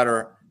Jae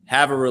Crowder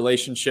have a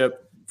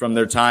relationship from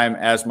their time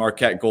as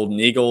Marquette Golden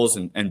Eagles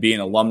and being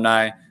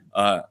alumni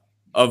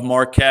of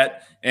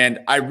Marquette. And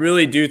I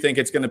really do think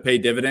it's going to pay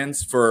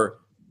dividends for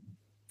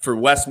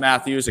Wes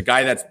Matthews, a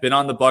guy that's been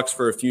on the Bucks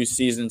for a few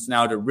seasons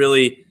now, to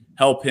really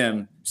help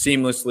him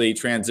seamlessly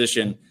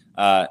transition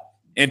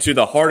into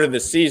the heart of the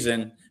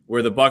season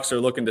where the Bucks are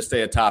looking to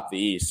stay atop the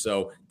East.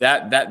 So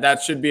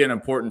that should be an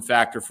important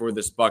factor for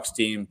this Bucks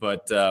team.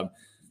 But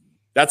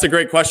that's a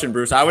great question,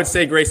 Bruce. I would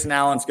say Grayson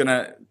Allen's going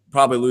to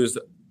probably lose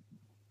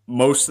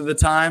most of the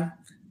time,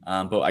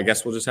 but I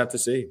guess we'll just have to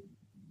see.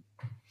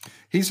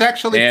 He's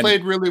actually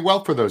played really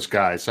well for those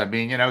guys. I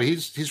mean,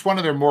 he's one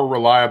of their more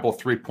reliable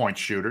 3-point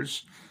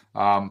shooters.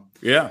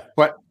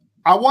 But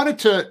I wanted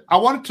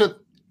to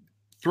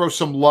throw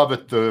some love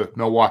at the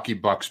Milwaukee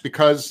Bucks,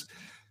 because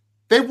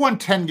they've won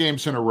 10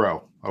 games in a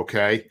row.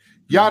 Okay.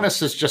 Giannis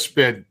has just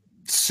been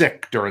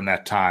sick during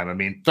that time. I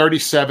mean,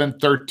 37,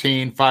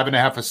 13,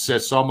 5.5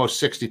 assists,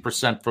 almost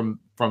 60%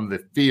 from the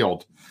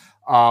field.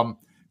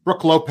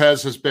 Brook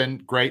Lopez has been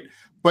great,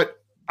 but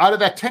out of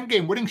that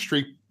 10-game winning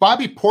streak,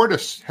 Bobby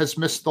Portis has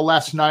missed the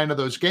last 9 of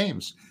those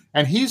games.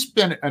 And he's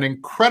been an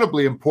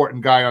incredibly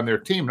important guy on their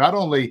team, not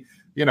only,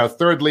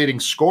 third leading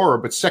scorer,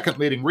 but second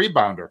leading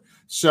rebounder.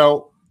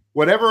 So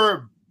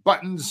whatever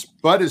buttons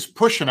Bud is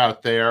pushing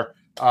out there,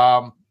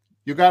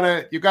 you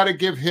gotta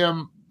give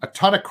him a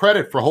ton of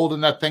credit for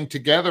holding that thing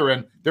together.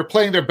 And they're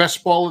playing their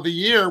best ball of the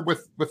year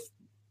with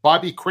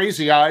Bobby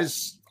Crazy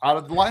Eyes out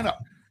of the lineup.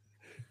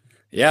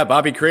 Yeah,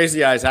 Bobby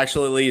Crazy Eyes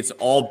actually leads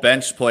all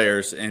bench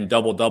players in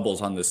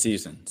double-doubles on the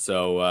season.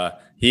 So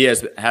he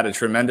has had a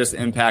tremendous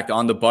impact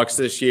on the Bucks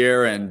this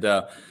year, and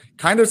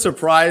kind of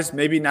surprised,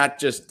 maybe not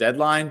just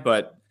deadline,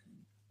 but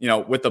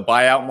with the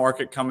buyout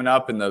market coming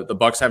up and the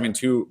Bucks having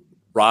 2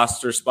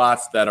 roster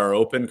spots that are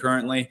open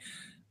currently,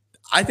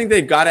 I think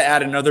they've got to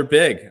add another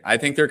big. I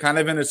think they're kind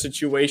of in a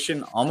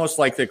situation almost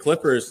like the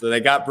Clippers. They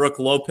got Brook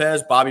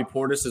Lopez. Bobby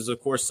Portis is, of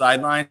course,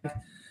 sidelined.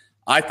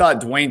 I thought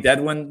Dwayne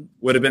Dedwin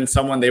would have been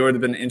someone they would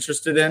have been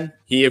interested in.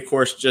 He, of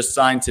course, just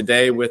signed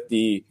today with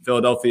the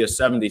Philadelphia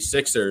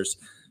 76ers.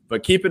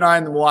 But keep an eye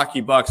on the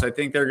Milwaukee Bucks. I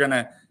think they're going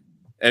to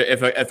 –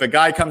 if a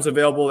guy comes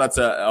available that's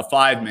a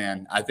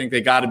five-man, I think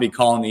they got to be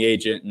calling the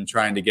agent and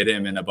trying to get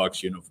him in a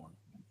Bucks uniform.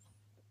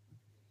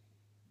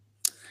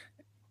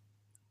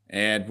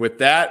 And with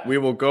that, we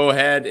will go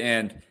ahead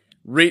and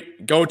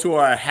go to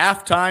our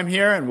halftime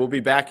here, and we'll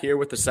be back here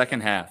with the second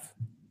half.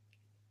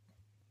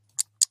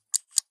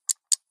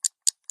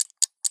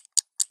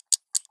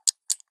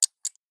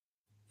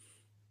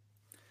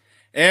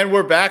 And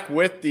we're back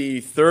with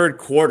the third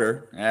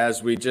quarter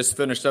as we just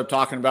finished up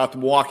talking about the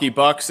Milwaukee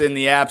Bucks in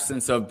the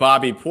absence of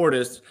Bobby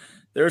Portis.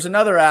 There's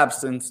another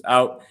absence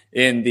out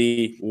in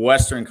the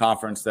Western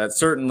Conference that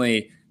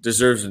certainly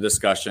deserves a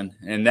discussion,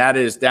 and that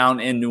is down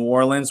in New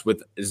Orleans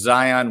with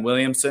Zion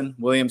Williamson.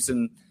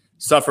 Williamson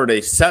suffered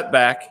a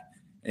setback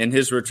in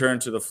his return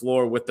to the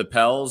floor with the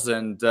Pels.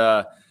 And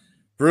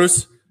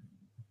Bruce,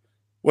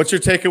 what's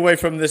your takeaway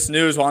from this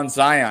news on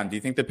Zion? Do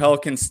you think the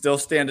Pelicans still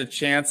stand a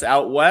chance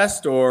out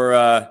west, or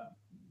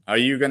are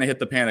you going to hit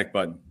the panic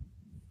button?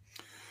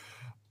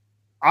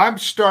 I'm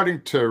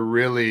starting to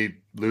really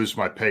lose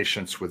my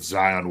patience with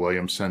Zion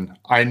Williamson.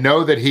 I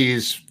know that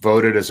he's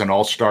voted as an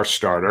all-star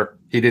starter.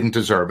 He didn't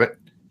deserve it.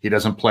 He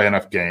doesn't play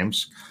enough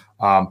games.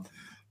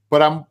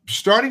 But I'm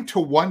starting to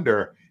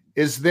wonder,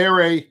 is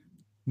there a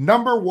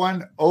number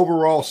one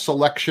overall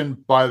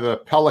selection by the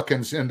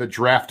Pelicans in the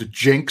draft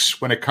jinx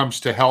when it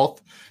comes to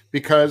health?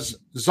 Because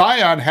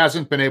Zion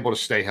hasn't been able to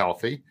stay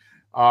healthy.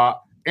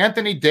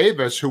 Anthony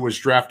Davis, who was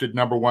drafted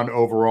number one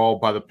overall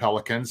by the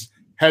Pelicans,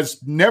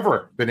 has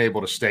never been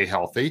able to stay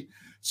healthy.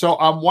 So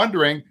I'm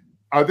wondering,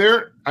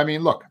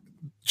 look,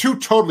 two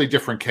totally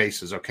different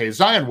cases, okay?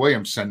 Zion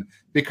Williamson,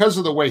 because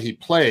of the way he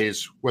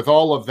plays with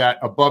all of that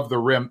above the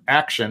rim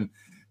action,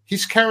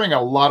 he's carrying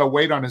a lot of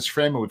weight on his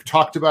frame. And we've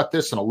talked about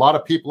this, and a lot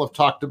of people have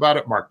talked about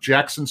it. Mark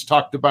Jackson's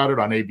talked about it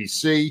on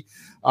ABC.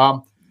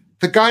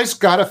 The guy's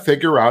got to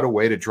figure out a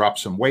way to drop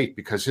some weight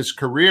because his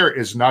career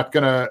is not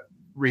going to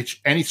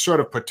reach any sort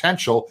of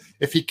potential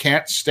if he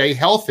can't stay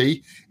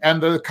healthy.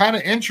 And the kind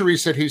of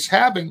injuries that he's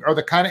having are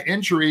the kind of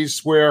injuries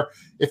where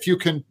if you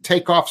can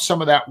take off some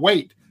of that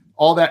weight,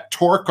 all that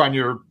torque on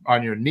your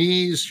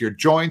knees, your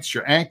joints,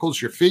 your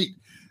ankles, your feet.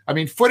 I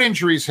mean, foot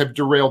injuries have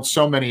derailed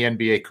so many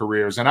NBA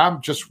careers, and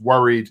I'm just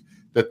worried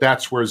that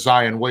that's where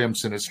Zion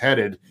Williamson is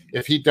headed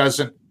if he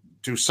doesn't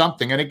do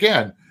something. And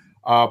again,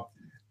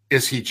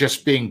 is he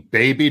just being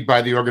babied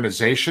by the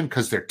organization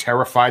because they're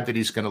terrified that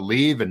he's going to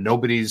leave and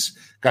nobody's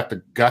got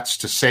the guts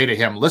to say to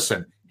him,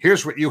 listen,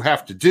 here's what you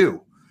have to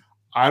do?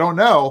 I don't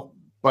know,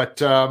 but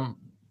I'm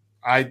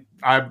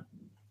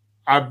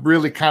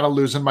really kind of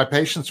losing my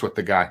patience with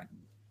the guy.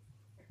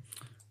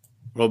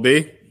 Will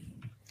be?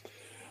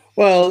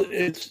 Well,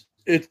 it's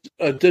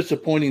a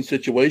disappointing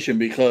situation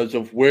because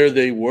of where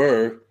they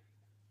were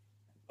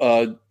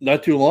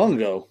not too long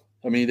ago.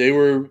 I mean, they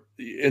were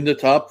in the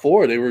top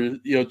four. They were,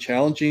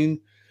 challenging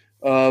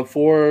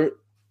for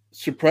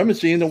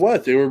supremacy in the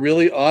West. They were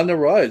really on the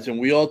rise, and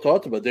we all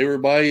talked about it. They were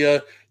my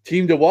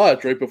team to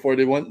watch right before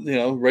they went,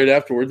 right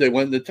afterward, they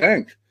went in the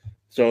tank.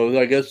 So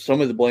I guess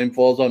some of the blame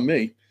falls on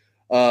me.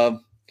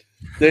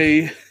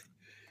 They've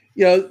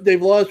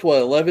lost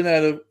 11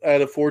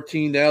 out of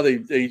 14 now.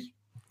 They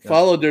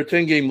followed their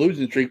 10-game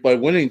losing streak by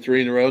winning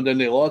 3 in a row, and then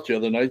they lost the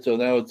other night. So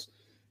now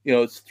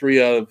it's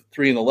 3 out of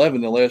 3 and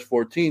 11 the last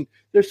 14.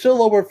 They're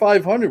still over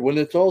 500 when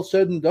it's all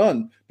said and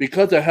done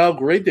because of how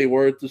great they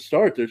were at the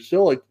start. They're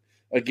still like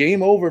a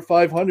game over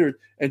 500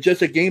 and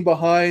just a game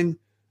behind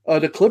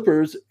the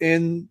Clippers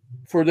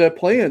for that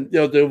play-in,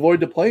 to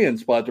avoid the play-in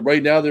spot.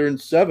 Right now they're in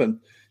 7th.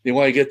 They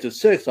want to get to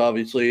 6,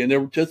 obviously, and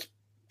they're just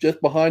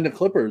behind the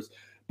Clippers.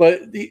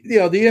 But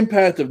the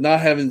impact of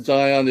not having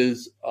Zion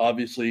is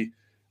obviously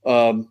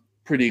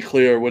pretty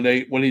clear. When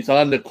he's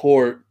on the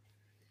court,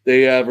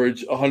 they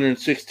average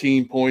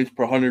 116 points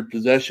per 100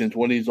 possessions.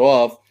 When he's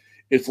off,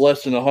 it's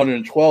less than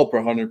 112 per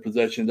 100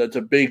 possessions. That's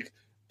a big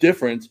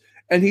difference.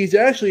 And he's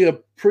actually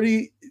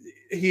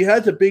he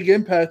has a big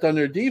impact on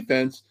their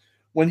defense.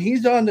 When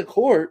he's on the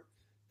court,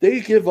 they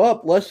give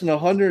up less than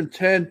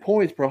 110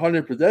 points per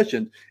 100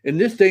 possessions. In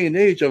this day and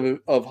age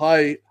of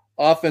high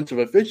offensive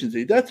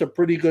efficiency, that's a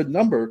pretty good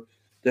number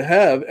to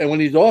have. And when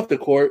he's off the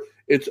court,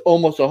 it's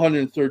almost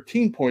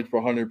 113 points per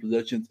 100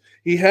 possessions.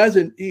 He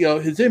hasn't,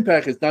 his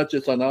impact is not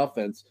just on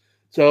offense.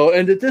 So,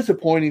 and the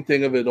disappointing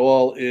thing of it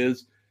all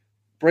is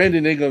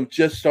Brandon Ingram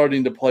just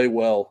starting to play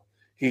well.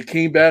 He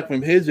came back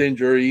from his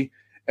injury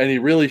and he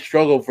really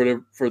struggled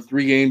for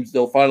 3 games,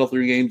 the final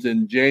 3 games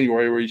in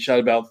January, where he shot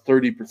about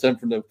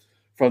 30%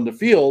 from the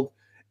field.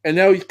 And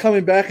now he's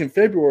coming back in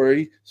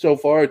February so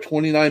far,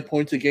 29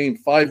 points a game,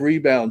 5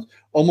 rebounds,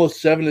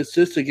 almost 7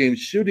 assists a game,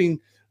 shooting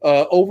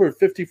over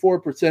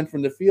 54%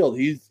 from the field.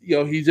 He's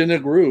in a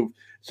groove.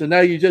 So now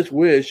you just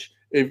wish,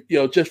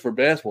 if just for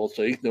basketball's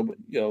sake,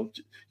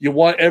 you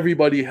want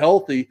everybody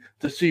healthy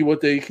to see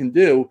what they can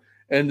do.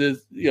 And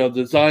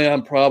the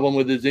Zion problem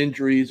with his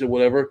injuries or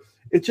whatever,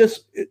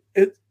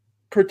 it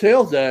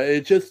curtails that.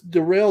 It just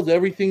derails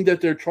everything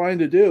that they're trying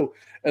to do.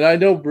 And I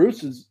know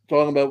Bruce is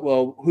talking about,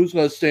 well, who's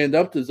going to stand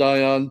up to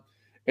Zion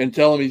and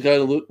tell him he's got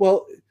to lose?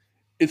 Well,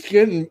 it's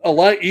getting a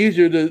lot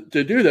easier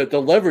to do that.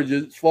 The leverage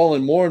is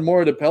falling more and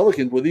more to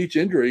Pelicans with each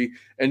injury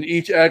and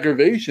each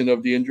aggravation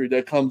of the injury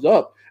that comes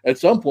up. At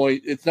some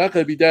point, it's not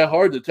going to be that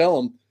hard to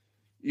tell them,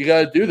 you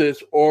got to do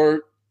this,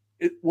 or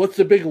what's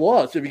the big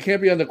loss? If you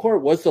can't be on the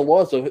court, what's the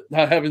loss of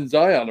not having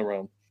Zion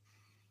around?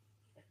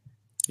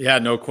 Yeah,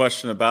 no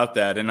question about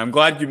that. And I'm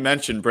glad you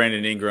mentioned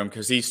Brandon Ingram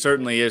because he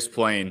certainly is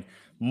playing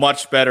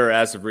much better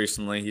as of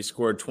recently. He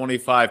scored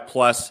 25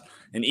 plus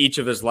in each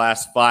of his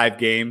last 5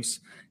 games.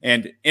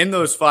 And in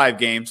those 5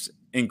 games,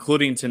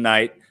 including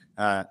tonight,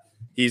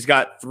 he's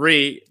got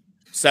 3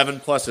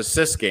 7+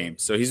 assist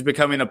games. So he's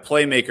becoming a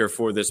playmaker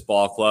for this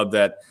ball club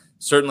that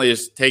certainly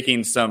is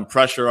taking some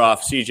pressure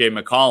off CJ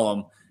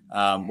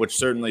McCollum, which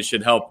certainly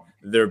should help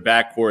their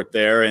backcourt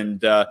there.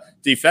 And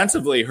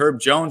defensively, Herb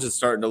Jones is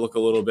starting to look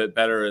a little bit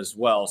better as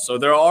well. So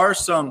there are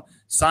some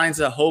signs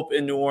of hope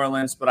in New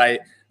Orleans, but I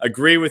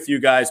agree with you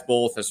guys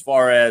both as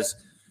far as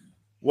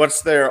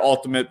what's their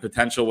ultimate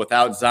potential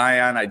without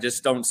Zion. I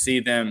just don't see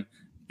them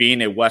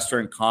being a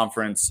Western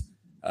Conference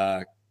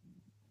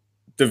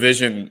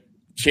division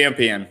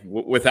champion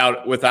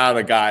without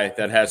a guy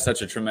that has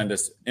such a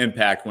tremendous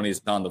impact when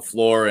he's on the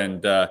floor.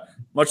 And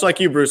much like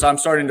you, Bruce, I'm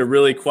starting to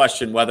really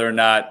question whether or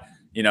not,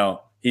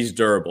 he's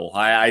durable.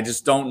 I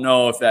just don't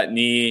know if that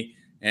knee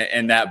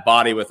and that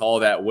body with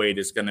all that weight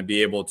is going to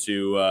be able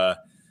to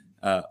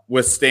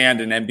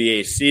withstand an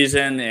NBA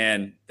season.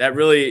 And that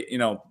really,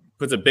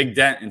 puts a big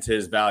dent into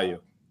his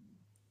value.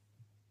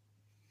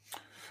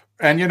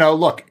 And,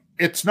 look,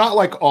 it's not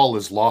like all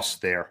is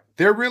lost there.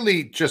 They're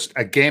really just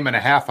a game and a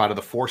half out of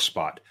the 4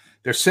 spot.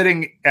 They're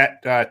sitting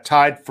at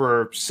tied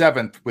for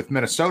 7th with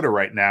Minnesota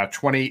right now,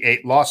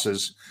 28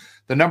 losses.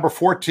 The number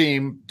 4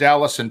 team,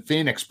 Dallas and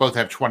Phoenix, both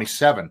have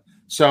 27.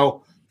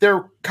 So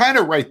they're kind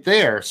of right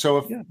there. So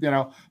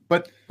if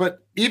but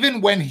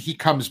even when he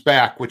comes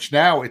back, which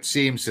now it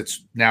seems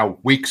it's now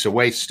weeks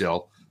away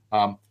still,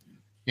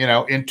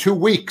 in 2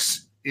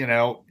 weeks,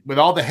 with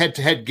all the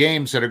head-to-head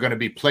games that are going to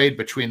be played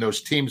between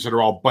those teams that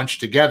are all bunched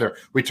together.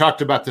 We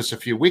talked about this a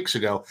few weeks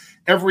ago.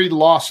 Every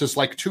loss is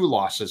like 2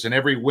 losses, and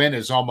every win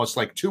is almost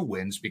like 2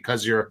 wins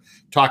because you're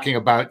talking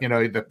about,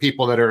 the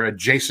people that are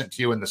adjacent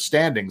to you in the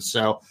standings.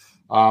 So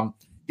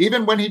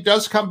even when he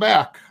does come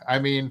back, I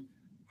mean,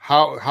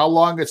 how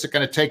long is it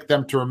going to take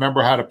them to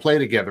remember how to play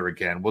together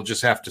again? We'll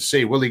just have to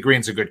see. Willie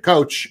Green's a good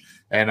coach,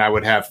 and I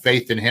would have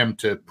faith in him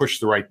to push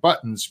the right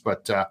buttons,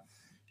 but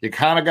you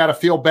kind of got to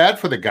feel bad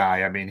for the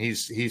guy. I mean,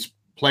 he's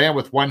playing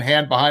with one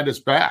hand behind his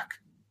back.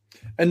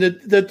 And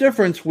the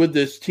difference with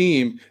this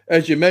team,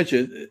 as you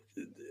mentioned,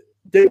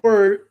 they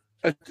were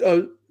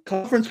a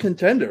conference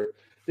contender.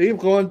 They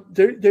weren't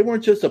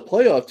just a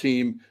playoff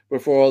team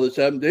before all this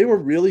happened. They were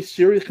really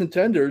serious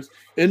contenders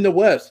in the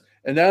West.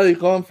 And now they've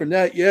gone from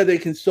that. Yeah, they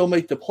can still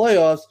make the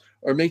playoffs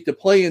or make the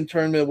play-in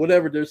tournament,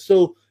 whatever.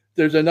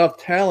 There's enough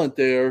talent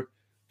there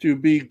to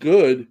be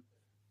good.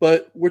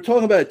 But we're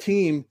talking about a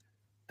team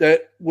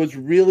that was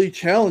really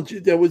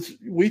challenged,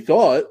 we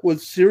thought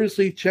was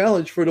seriously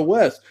challenged for the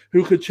West,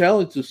 who could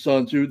challenge the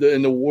Suns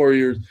and the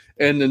Warriors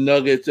and the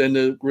Nuggets and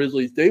the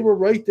Grizzlies. They were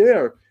right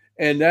there.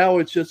 And now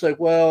it's just like,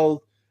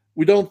 well,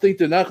 we don't think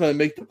they're not going to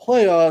make the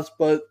playoffs,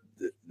 but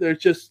they're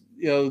just,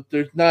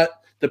 there's not,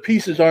 the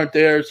pieces aren't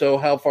there. So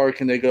how far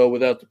can they go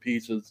without the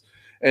pieces?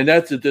 And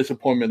that's the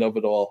disappointment of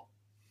it all.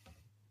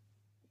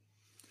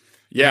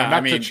 Yeah.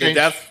 I mean, the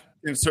depth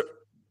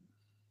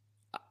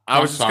I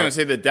was just going to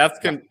say the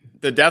depth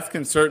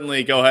can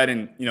certainly go ahead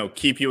and,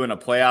 keep you in a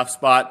playoff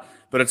spot,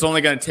 but it's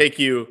only going to take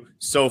you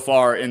so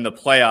far in the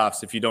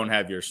playoffs if you don't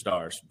have your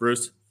stars.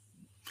 Bruce?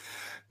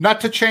 Not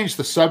to change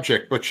the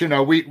subject, but,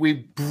 we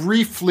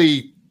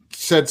briefly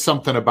said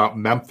something about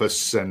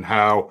Memphis and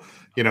how,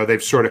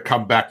 they've sort of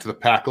come back to the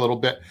pack a little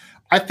bit.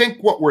 I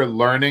think what we're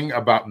learning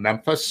about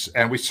Memphis,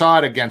 and we saw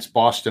it against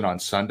Boston on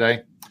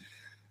Sunday,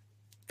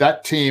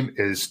 that team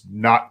is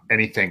not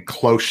anything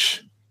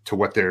close to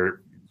what they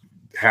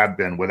have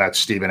been without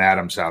Steven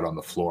Adams out on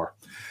the floor.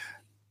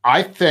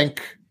 I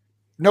think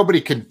nobody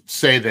can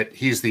say that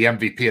he's the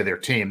MVP of their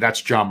team.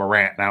 That's Ja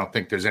Morant, and I don't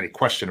think there's any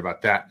question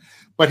about that.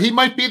 But he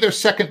might be their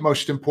second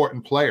most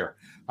important player.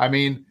 I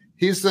mean,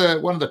 he's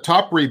one of the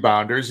top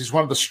rebounders. He's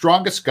one of the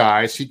strongest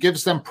guys. He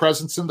gives them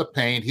presence in the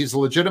paint. He's a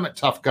legitimate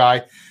tough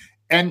guy.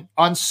 And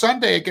on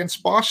Sunday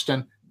against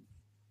Boston,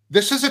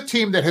 this is a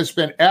team that has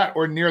been at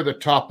or near the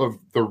top of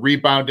the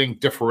rebounding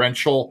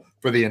differential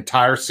for the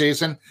entire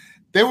season.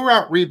 They were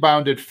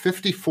out-rebounded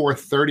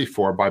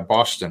 54-34 by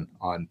Boston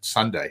on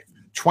Sunday.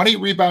 20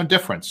 rebound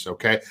difference,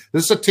 okay?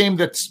 This is a team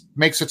that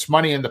makes its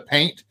money in the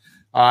paint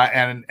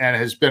and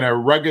has been a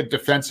rugged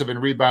defensive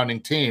and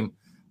rebounding team.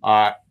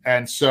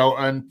 And so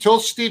until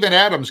Steven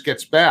Adams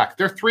gets back,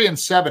 they're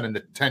 3-7 in the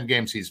 10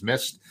 games he's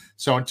missed.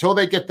 So until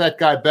they get that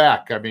guy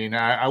back, I mean,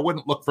 I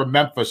wouldn't look for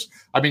Memphis.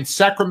 I mean,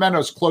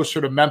 Sacramento's closer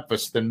to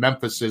Memphis than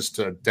Memphis is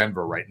to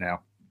Denver right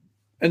now.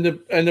 And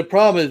the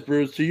problem is,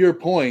 Bruce, to your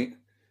point,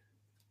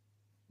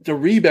 the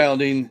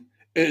rebounding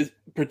is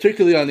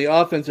particularly on the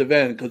offensive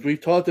end, because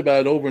we've talked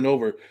about it over and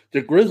over.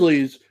 The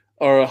Grizzlies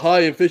are a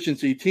high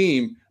efficiency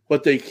team,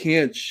 but they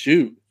can't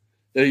shoot.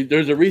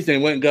 There's a reason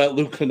they went and got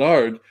Luke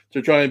Kennard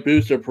to try and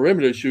boost their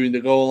perimeter shooting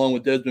to go along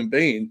with Desmond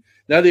Bane.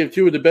 Now they have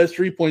two of the best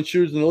 3-point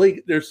shooters in the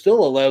league. They're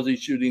still a lousy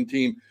shooting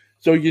team.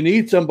 So you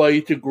need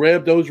somebody to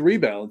grab those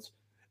rebounds.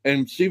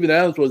 And Steven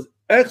Adams was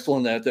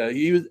excellent at that.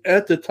 He was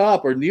at the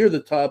top or near the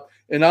top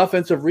in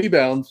offensive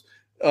rebounds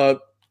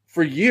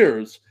for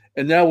years.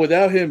 And now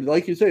without him,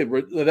 like you say,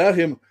 without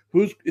him,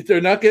 if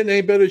they're not getting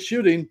any better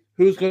shooting,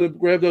 who's going to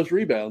grab those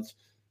rebounds?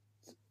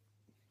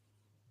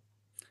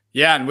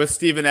 Yeah, and with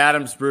Steven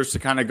Adams, Bruce, to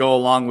kind of go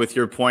along with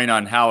your point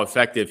on how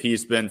effective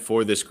he's been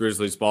for this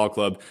Grizzlies ball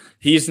club,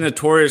 he's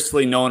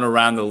notoriously known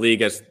around the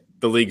league as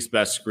the league's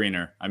best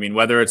screener. I mean,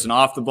 whether it's an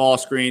off-the-ball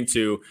screen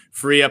to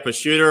free up a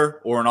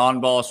shooter or an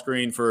on-ball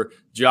screen for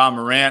Ja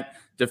Morant,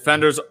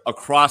 defenders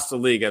across the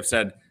league have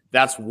said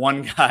that's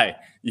one guy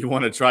you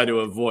want to try to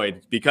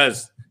avoid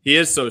because he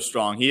is so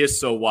strong, he is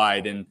so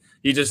wide, and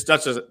he just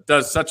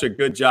does such a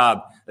good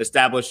job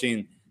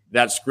establishing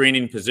that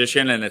screening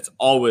position, and it's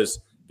always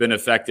been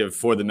effective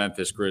for the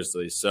Memphis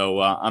Grizzlies. So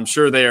I'm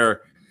sure they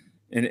are,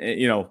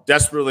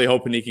 desperately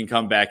hoping he can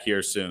come back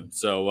here soon.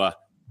 So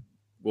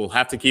we'll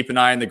have to keep an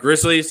eye on the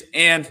Grizzlies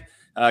and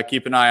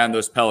keep an eye on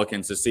those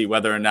Pelicans to see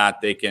whether or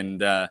not they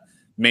can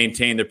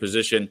maintain their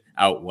position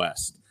out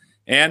west.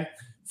 And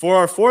for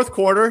our fourth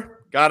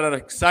quarter, got an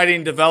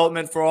exciting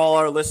development for all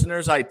our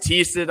listeners. I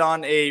teased it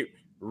on a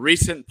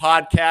recent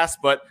podcast,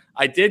 but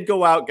I did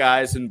go out,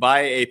 guys, and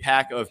buy a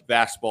pack of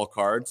basketball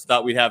cards.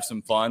 Thought we'd have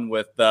some fun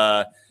with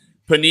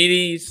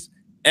Panini's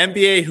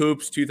NBA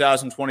Hoops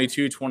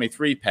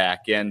 2022-23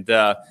 pack. And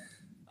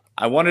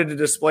I wanted to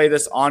display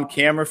this on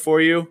camera for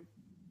you.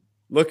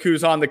 Look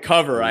who's on the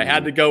cover. I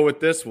had to go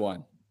with this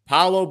one.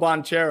 Paolo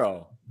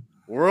Banchero,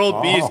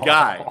 World Bees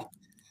guy.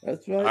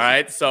 That's right. All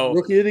right. So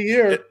Rookie of the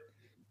Year.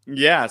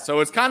 Yeah.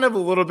 So it's kind of a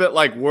little bit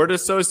like word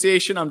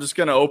association. I'm just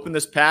going to open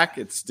this pack.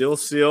 It's still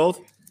sealed.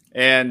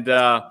 And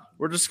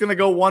we're just going to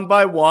go one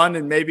by one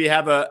and maybe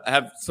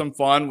have some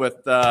fun with,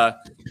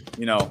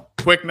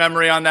 quick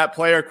memory on that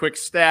player, quick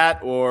stat,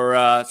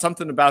 or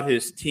something about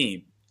his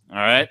team. All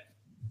right.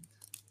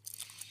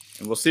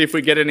 And we'll see if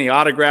we get any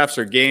autographs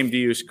or game to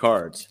use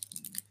cards.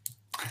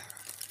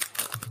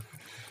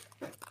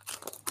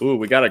 Ooh,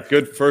 we got a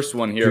good first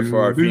one here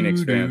for our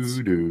Phoenix fans.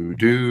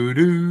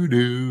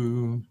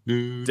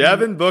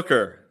 Devin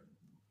Booker.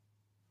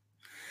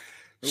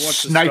 Who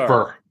wants to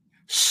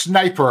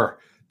Sniper,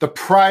 the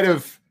pride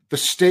of the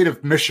state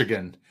of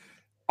Michigan.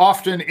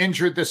 Often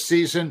injured this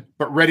season,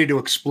 but ready to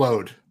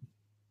explode.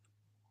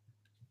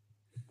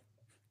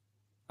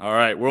 All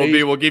right,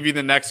 we'll give you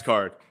the next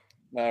card.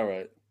 All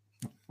right.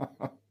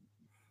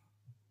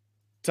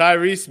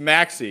 Tyrese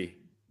Maxey.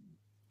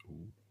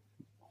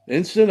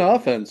 Instant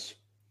offense.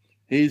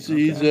 He's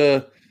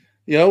when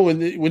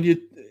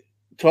you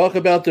talk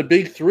about the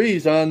big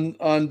threes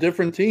on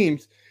different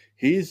teams,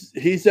 he's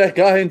that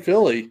guy in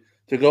Philly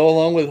to go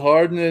along with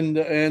Harden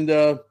and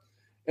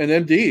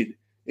Embiid.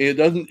 He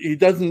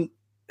doesn't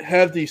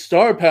have the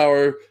star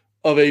power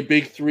of a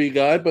big three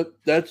guy, but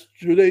that's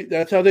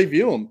how they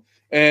view him.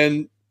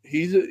 And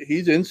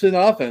he's instant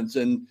offense,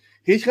 and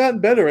he's gotten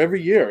better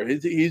every year.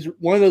 He's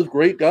one of those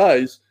great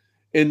guys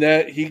in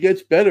that he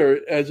gets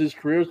better as his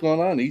career's gone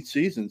on each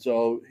season.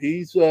 So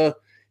he's going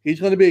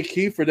to be a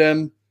key for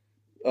them.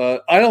 I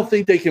don't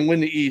think they can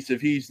win the East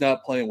if he's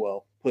not playing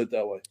well. Put it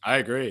that way. I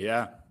agree.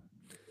 Yeah.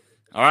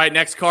 All right,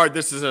 next card.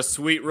 This is a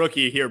sweet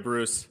rookie here,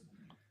 Bruce.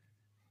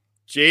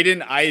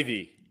 Jaden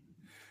Ivey.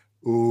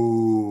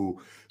 Ooh,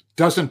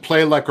 doesn't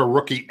play like a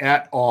rookie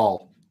at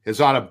all.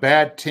 Is on a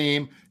bad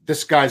team.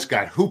 This guy's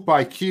got hoop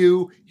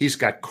IQ. He's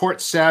got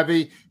court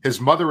savvy. His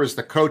mother is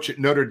the coach at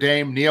Notre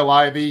Dame, Neil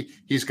Ivey.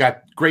 He's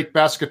got great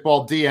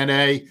basketball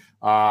DNA.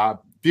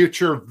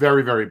 Future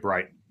very, very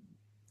bright.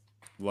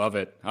 Love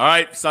it. All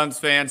right, Suns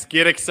fans,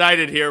 get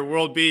excited here.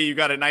 World B, you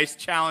got a nice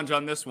challenge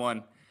on this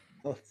one.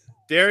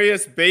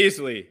 Darius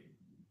Baisley.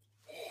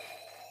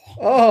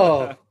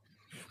 Oh,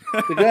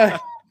 the guy,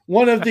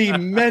 one of the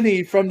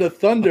many from the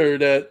Thunder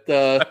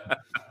that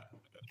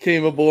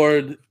came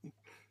aboard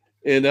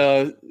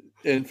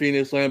in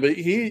Phoenix land, but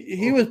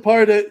he was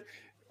part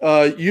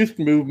of youth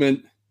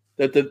movement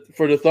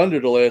for the Thunder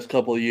the last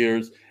couple of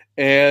years,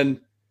 and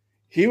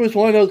he was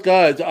one of those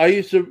guys. I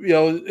used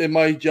to, in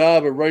my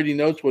job of writing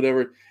notes,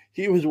 whatever,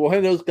 he was one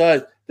of those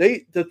guys.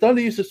 The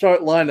Thunder used to start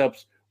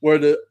lineups where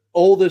the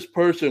oldest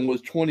person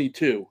was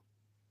 22.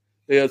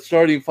 They had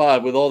starting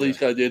five with all these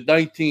guys. They had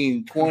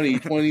 19, 20,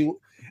 20,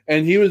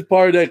 and he was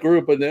part of that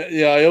group. And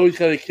I always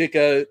got a kick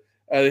out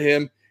of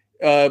him.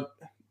 I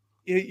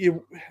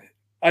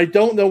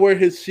don't know where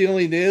his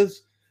ceiling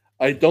is.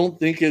 I don't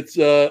think it's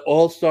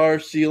all-star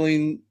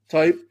ceiling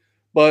type,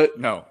 but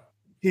no,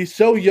 he's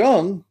so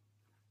young.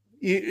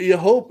 You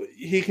hope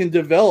he can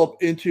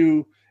develop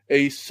into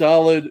a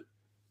solid,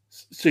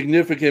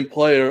 significant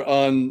player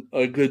on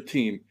a good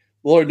team.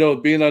 Lord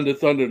knows, being on the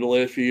Thunder the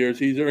last few years,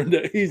 he's earned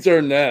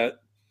that.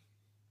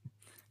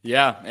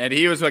 Yeah, and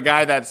he was a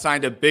guy that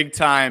signed a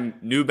big-time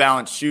New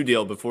Balance shoe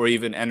deal before he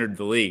even entered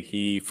the league.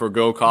 He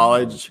forgo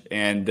college,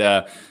 and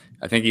I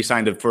think he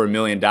signed it for $1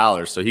 million.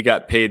 So he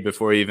got paid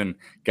before he even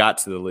got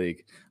to the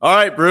league. All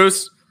right,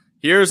 Bruce,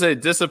 here's a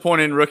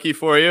disappointing rookie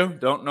for you.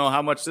 Don't know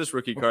how much this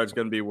rookie card is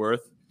going to be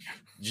worth.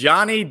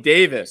 Johnny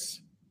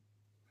Davis,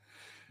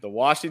 the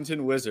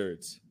Washington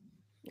Wizards.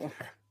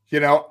 You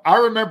know, I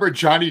remember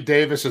Johnny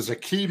Davis as a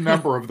key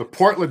member of the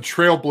Portland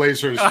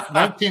Trailblazers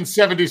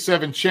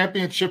 1977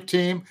 championship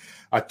team,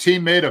 a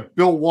teammate of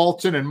Bill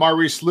Walton and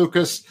Maurice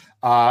Lucas.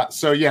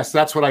 So, yes,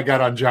 that's what I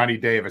got on Johnny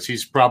Davis.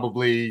 He's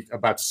probably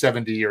about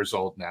 70 years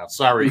old now.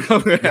 Sorry,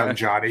 young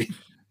Johnny.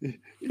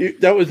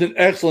 That was an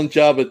excellent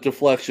job at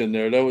deflection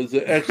there. That was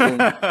an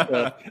excellent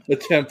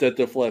attempt at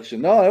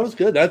deflection. No, that was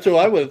good. That's who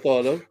I would have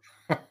thought of.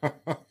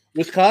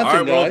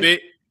 Wisconsin guy.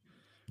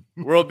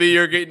 World B,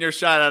 you're getting your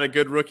shot at a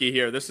good rookie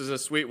here. This is a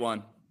sweet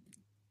one.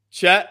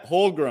 Chet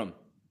Holmgren.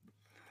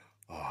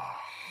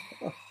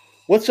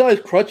 What size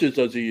crutches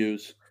does he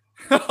use?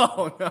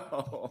 Oh,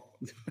 no.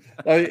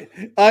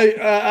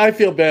 I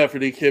feel bad for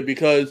the kid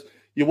because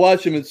you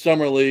watch him in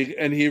Summer League,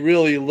 and he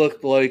really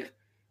looked like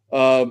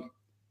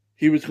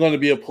he was going to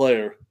be a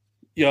player.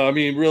 You know, I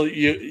mean, really,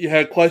 you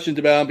had questions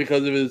about him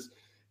because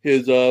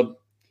of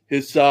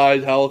his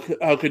size.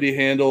 How could he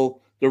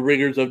handle the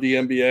rigors of the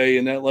NBA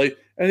and that, like,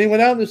 and he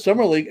went out in the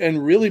Summer League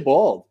and really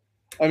balled.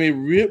 I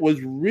mean,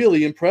 was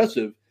really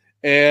impressive.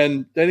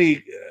 And then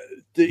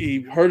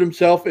he hurt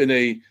himself in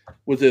an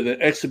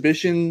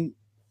exhibition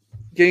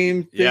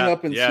game thing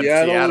up in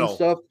Seattle and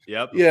stuff.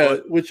 Yep. Yeah,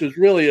 which was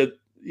really it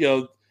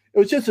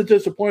was just a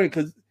disappointment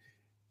because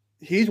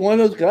he's one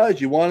of those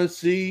guys you want to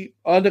see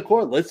on the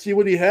court. Let's see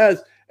what he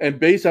has. And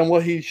based on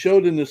what he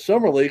showed in the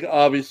Summer League,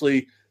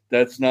 obviously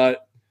that's not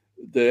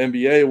the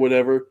NBA or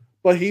whatever,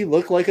 but he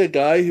looked like a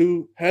guy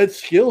who had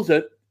skills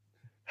that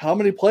how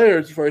many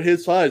players for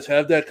his size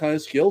have that kind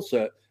of skill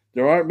set?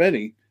 There aren't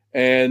many.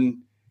 And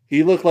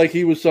he looked like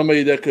he was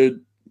somebody that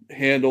could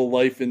handle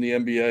life in the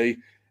NBA.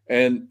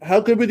 And how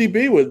good would he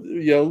be with,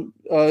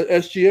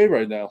 SGA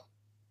right now?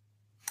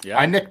 Yeah.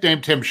 I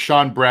nicknamed him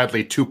Sean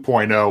Bradley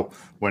 2.0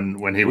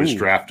 when he was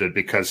drafted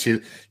because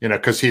he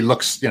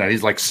looks,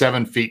 he's like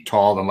 7 feet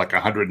tall and like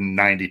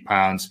 190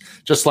 pounds,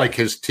 just like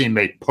his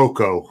teammate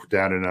Poco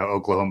down in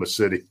Oklahoma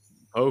City.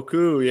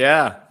 Poku,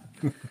 yeah.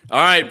 All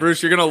right,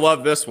 Bruce, you're going to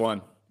love this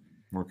one.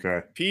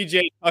 Okay.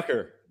 PJ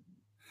Tucker.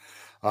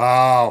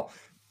 Oh,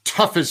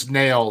 tough as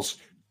nails,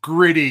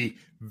 gritty,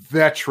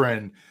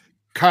 veteran,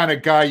 kind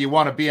of guy you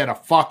want to be in a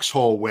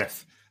foxhole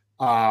with.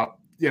 Kind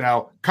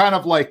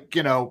of like,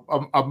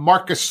 a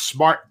Marcus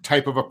Smart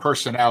type of a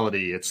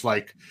personality. It's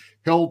like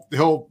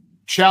he'll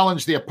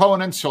challenge the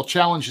opponents. He'll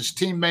challenge his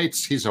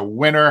teammates. He's a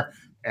winner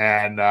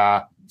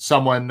and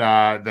someone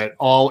that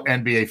all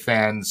NBA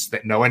fans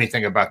that know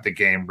anything about the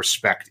game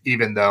respect,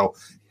 even though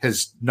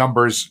his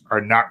numbers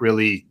are not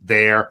really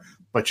there.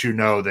 But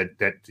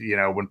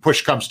that when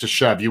push comes to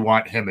shove, you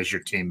want him as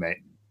your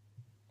teammate.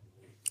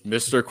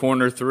 Mr.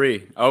 Corner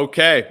 3.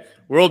 Okay.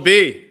 World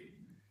B.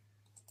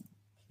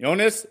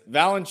 Jonas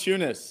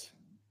Valanciunas.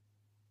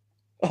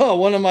 Oh,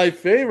 one of my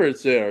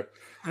favorites there.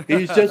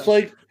 He's just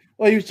like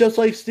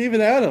Steven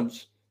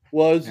Adams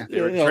was.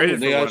 Yeah,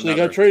 they actually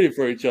got traded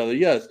for each other.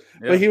 Yes,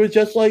 yeah. But he's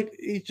just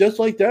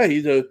like that.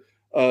 He's a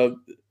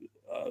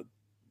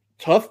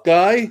tough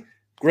guy,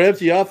 grabs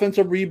the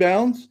offensive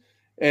rebounds,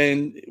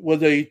 and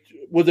was a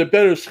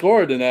better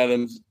scorer than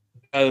Adams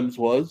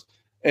was,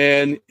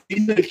 and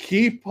he's a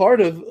key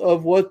part of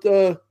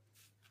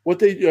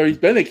he's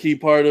been a key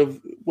part of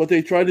what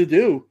they try to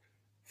do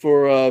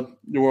for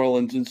New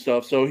Orleans and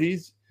stuff. So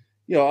he's,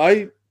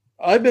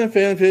 I've been a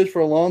fan of his for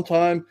a long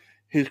time.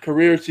 His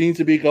career seems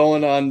to be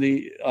going on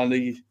the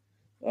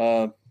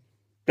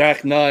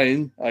back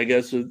nine, I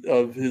guess,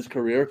 of his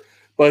career.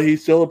 But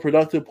he's still a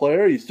productive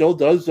player. He still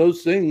does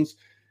those things.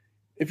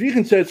 If you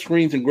can set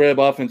screens and grab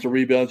offensive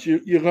rebounds, you're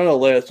going to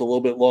last a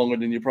little bit longer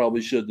than you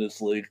probably should in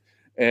this league.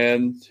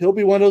 And he'll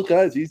be one of those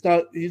guys. He's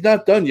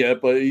not done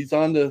yet, but he's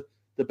on the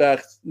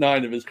back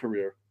nine of his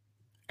career.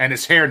 And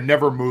his hair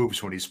never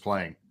moves when he's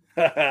playing.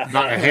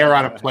 Not a hair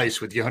out of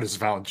place with Jonas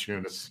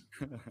Valanciunas.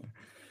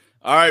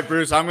 All right,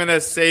 Bruce, I'm going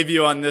to save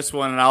you on this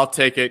one, and I'll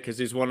take it because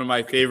he's one of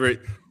my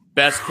favorite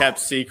best-kept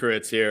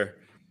secrets here.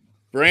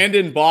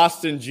 Brandon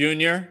Boston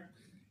Jr.,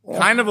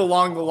 kind of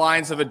along the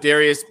lines of a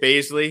Darius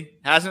Baisley,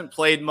 hasn't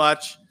played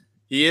much.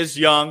 He is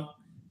young.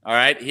 All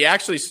right. He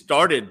actually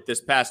started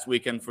this past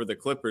weekend for the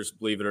Clippers,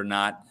 believe it or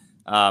not.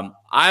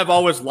 I've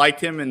always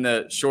liked him in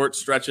the short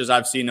stretches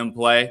I've seen him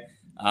play.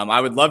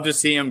 I would love to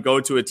see him go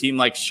to a team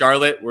like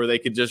Charlotte where they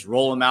could just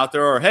roll him out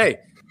there, or, hey,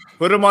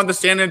 put him on the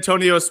San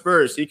Antonio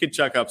Spurs. He could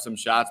chuck up some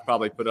shots,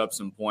 probably put up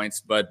some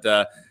points, but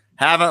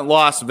haven't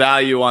lost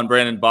value on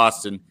Brandon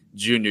Boston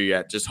Jr.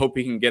 yet. Just hope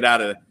he can get out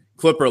of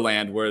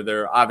Clipperland, where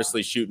they're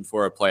obviously shooting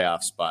for a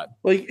playoff spot.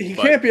 Well, he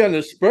can't be on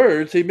the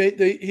Spurs. He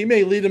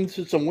may lead them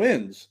to some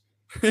wins.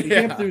 He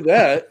can't do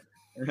that.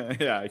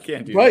 Yeah, I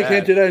can't do Probably that.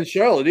 can't do that in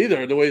Charlotte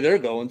either, the way they're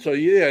going. So,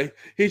 yeah,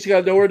 he's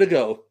got nowhere to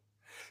go.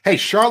 Hey,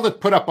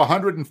 Charlotte put up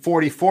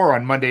 144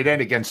 on Monday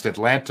night against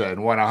Atlanta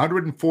and won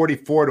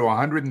 144 to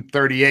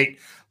 138.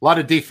 A lot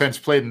of defense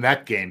played in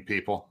that game,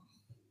 people.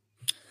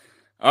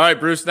 All right,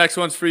 Bruce, next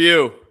one's for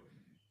you.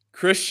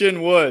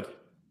 Christian Wood.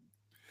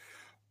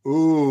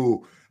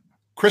 Ooh,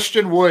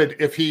 Christian Wood,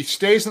 if he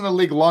stays in the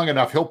league long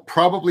enough, he'll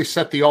probably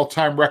set the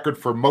all-time record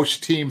for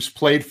most teams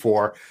played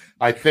for.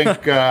 I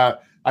think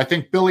I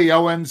think Billy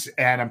Owens,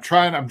 and I'm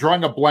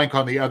drawing a blank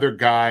on the other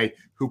guy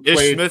who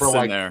played Smith's for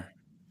like in there.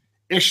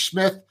 Ish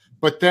Smith,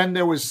 but then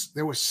there was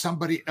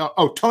somebody.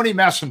 Tony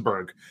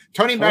Massenberg.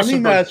 Tony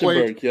Massenberg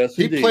played. Yes,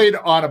 he indeed. played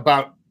on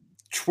about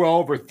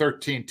 12 or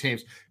 13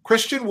 teams.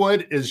 Christian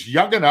Wood is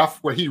young enough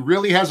where he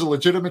really has a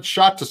legitimate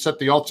shot to set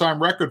the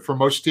all-time record for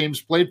most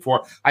teams played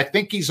for. I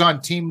think he's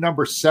on team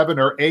number 7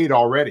 or 8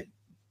 already.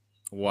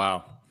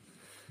 Wow.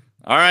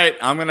 All right,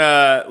 I'm going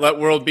to let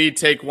World B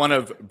take one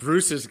of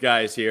Bruce's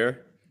guys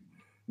here.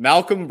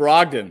 Malcolm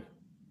Brogdon.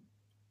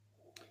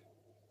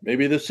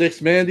 Maybe the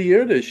 6th man of the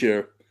year this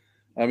year.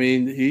 I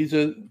mean, he's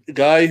a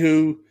guy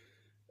who,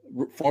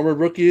 former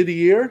rookie of the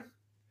year,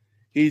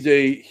 he's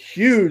a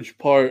huge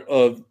part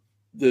of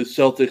the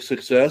Celtics'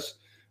 success.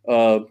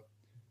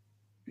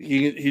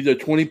 He's a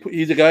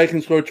guy who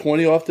can score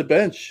 20 off the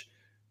bench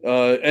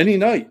any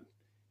night.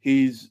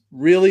 He's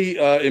really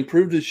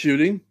improved his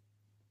shooting,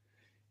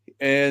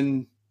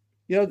 and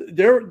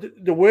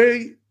the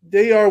way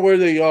they are where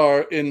they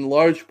are in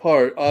large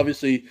part,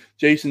 obviously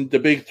the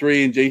big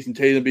three, and Jason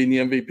Tatum being the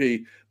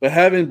MVP. But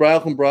having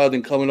Malcolm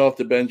Brogdon coming off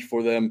the bench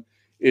for them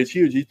is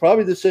huge. He's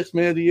probably the 6th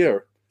man of the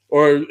year,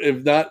 or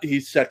if not,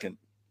 he's second.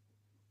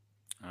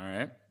 All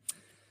right,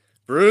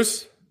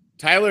 Bruce,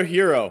 Tyler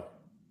Hero.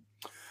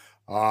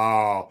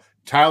 Oh,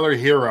 Tyler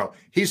Hero.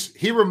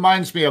 He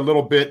reminds me a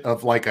little bit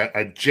of like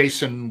a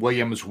Jason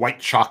Williams white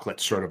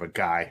chocolate sort of a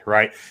guy,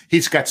 right?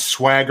 He's got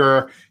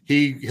swagger.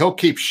 He'll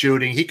keep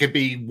shooting. He could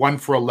be 1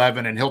 for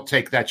 11 and he'll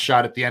take that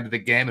shot at the end of the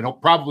game and he'll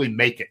probably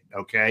make it.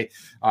 Okay.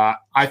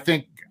 I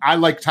think I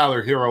like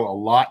Tyler Hero a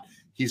lot.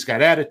 He's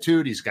got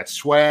attitude. He's got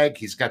swag.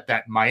 He's got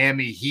that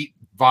Miami Heat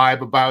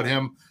vibe about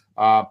him.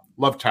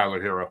 Love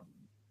Tyler Hero.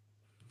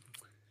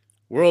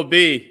 World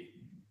B,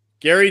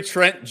 Gary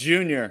Trent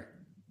Jr.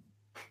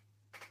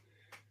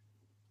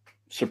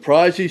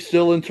 Surprised he's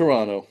still in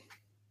Toronto.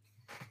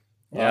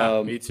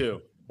 Yeah, me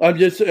too. I'm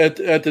just at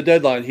the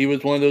deadline. He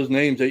was one of those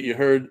names that you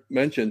heard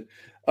mentioned.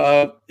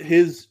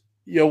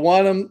 You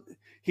want him.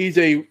 He's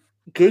a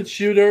good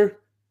shooter,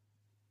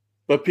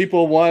 but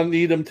people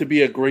need him to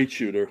be a great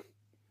shooter,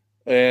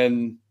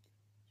 and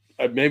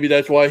maybe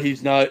that's why he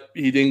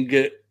didn't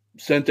get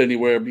sent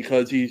anywhere,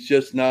 because he's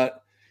just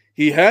not.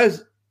 He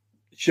has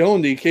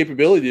shown the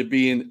capability of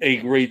being a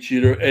great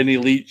shooter, an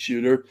elite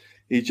shooter.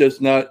 He's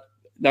just not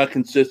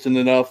consistent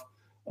enough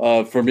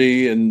for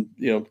me, and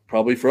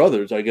probably for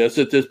others, I guess,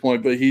 at this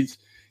point. But he's,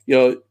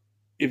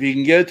 if he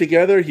can get it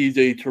together, he's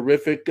a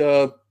terrific.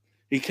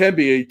 He can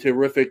be a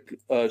terrific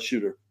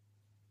shooter.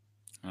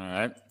 All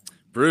right,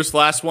 Bruce.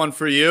 Last one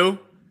for you.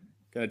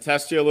 Going to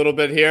test you a little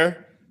bit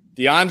here.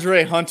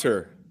 DeAndre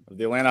Hunter of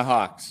the Atlanta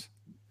Hawks.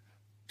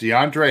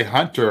 DeAndre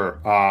Hunter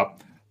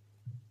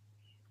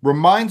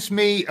reminds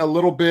me a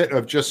little bit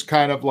of just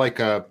kind of like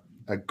a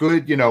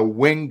good,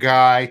 wing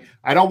guy.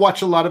 I don't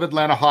watch a lot of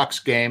Atlanta Hawks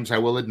games. I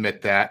will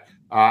admit that.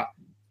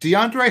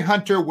 DeAndre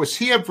Hunter, was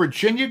he a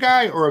Virginia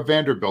guy or a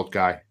Vanderbilt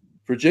guy?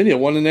 Virginia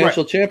won the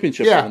national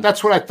championship. Yeah,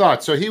 that's what I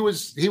thought. So he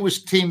was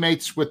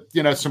teammates with,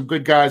 some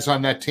good guys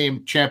on that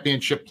team,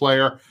 championship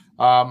player.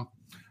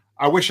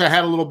 I wish I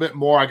had a little bit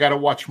more. I got to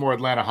watch more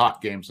Atlanta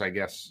Hawk games, I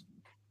guess.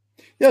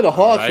 Yeah, the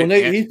Hawks,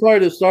 he's part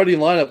of the starting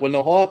lineup. When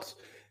the Hawks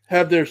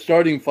have their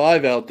starting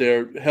 5 out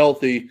there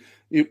healthy,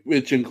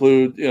 which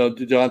include,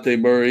 DeJounte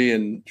Murray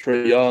and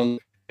Trae Young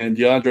and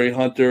DeAndre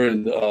Hunter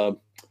and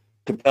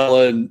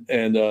Capella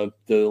and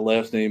the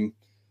last name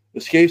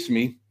escapes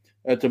me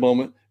at the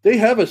moment. They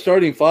have a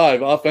starting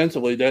 5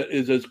 offensively that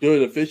is as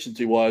good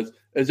efficiency-wise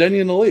as any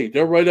in the league.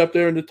 They're right up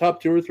there in the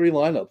top 2 or 3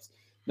 lineups.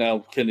 Now,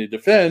 can they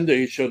defend?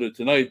 They showed it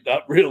tonight.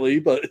 Not really,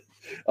 but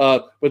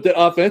the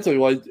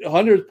offensively-wise,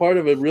 Hunter is part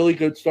of a really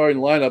good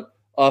starting lineup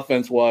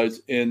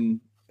offense-wise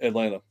in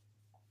Atlanta.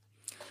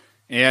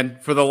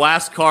 And for the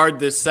last card,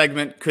 this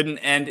segment couldn't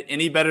end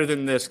any better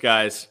than this,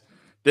 guys.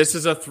 This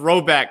is a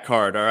throwback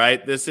card, all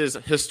right? This is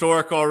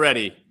historic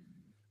already.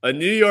 A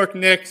New York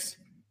Knicks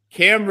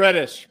Cam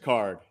Reddish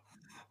card.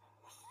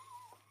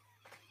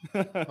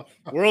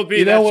 World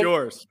B, that's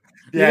yours.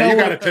 Yeah, you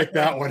got to take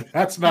that one.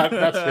 That's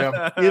him.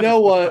 You know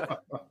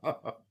what?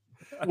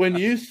 When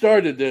you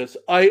started this,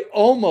 I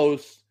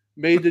almost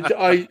made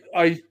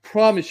I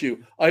promise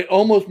you, I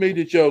almost made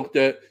the joke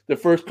that the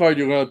first card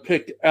you're going to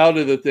pick out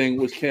of the thing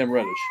was Cam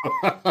Reddish.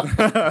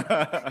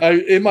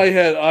 In my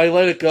head, I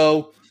let it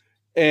go,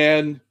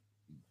 and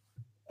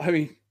I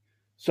mean,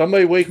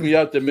 somebody wake me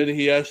up the minute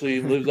he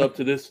actually lives up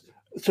to this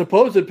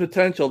supposed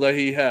potential that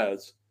he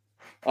has.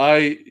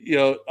 I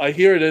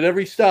hear it at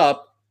every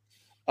stop.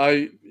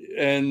 He's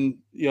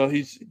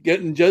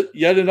getting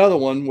yet another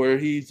one where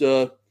he's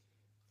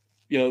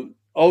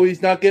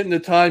always not getting the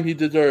time he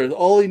deserves.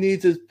 All he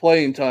needs is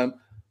playing time.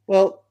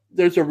 Well,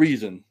 there's a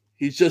reason.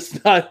 He's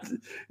just not.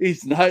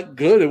 He's not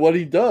good at what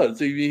he does.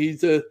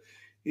 He's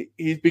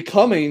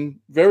becoming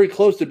very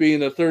close to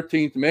being a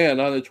 13th man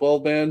on a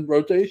 12-man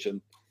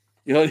rotation.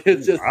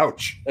 It's just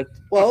ouch.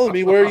 Well, I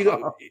mean, where are you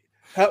go?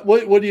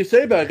 What do you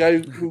say about a guy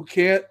who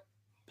can't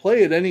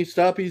play at any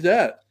stop he's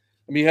at?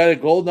 I mean, he had a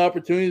golden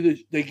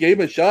opportunity. They gave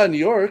him a shot in New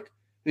York,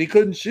 and he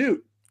couldn't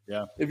shoot.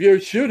 Yeah. If you're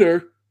a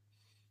shooter,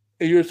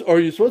 you're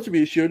supposed to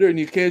be a shooter, and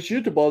you can't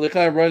shoot the ball, they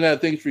kind of run out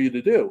of things for you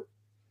to do.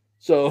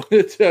 So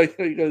it's what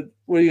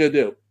are you gonna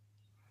do?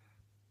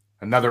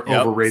 Another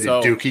overrated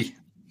Dookie.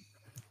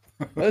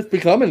 That's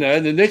becoming that.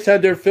 And the Knicks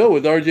had their fill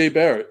with R.J.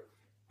 Barrett.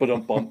 But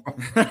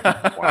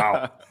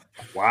Wow.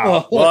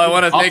 Well, I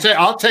want to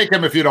I'll take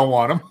him if you don't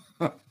want him.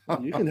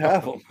 You can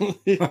have him.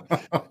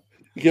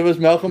 Give us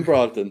Malcolm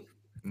Brogdon.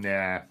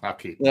 Nah, I'll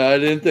keep him. No, I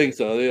didn't think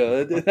so.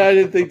 Yeah, I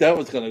didn't think that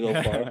was going to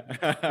go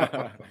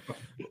far.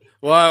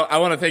 Well, I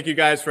want to thank you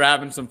guys for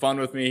having some fun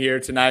with me here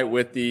tonight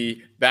with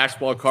the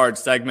basketball card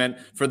segment.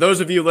 For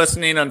those of you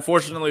listening,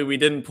 unfortunately, we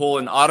didn't pull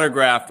an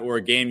autographed or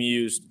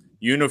game-used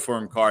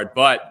uniform card.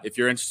 But if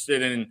you're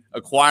interested in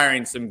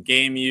acquiring some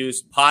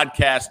game-used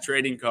podcast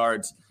trading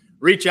cards,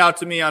 reach out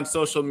to me on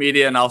social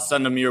media and I'll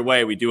send them your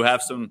way. We do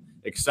have some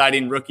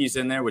exciting rookies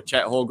in there with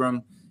Chet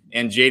Holmgren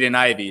and Jaden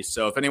Ivey.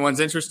 So if anyone's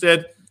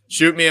interested,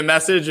 shoot me a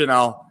message and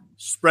I'll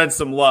spread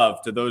some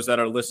love to those that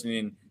are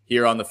listening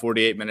here on the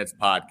 48 Minutes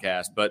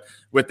podcast. But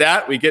with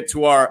that, we get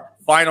to our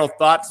final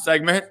thoughts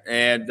segment.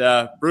 And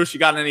Bruce, you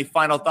got any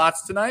final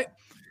thoughts tonight?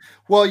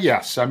 Well,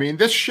 yes. I mean,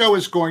 this show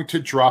is going to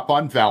drop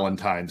on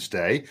Valentine's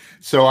Day.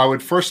 So I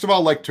would first of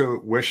all like to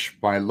wish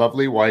my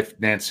lovely wife,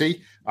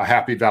 Nancy, a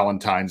happy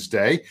Valentine's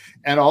Day.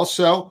 And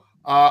also,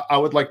 I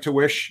would like to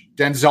wish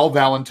Denzel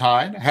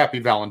Valentine a happy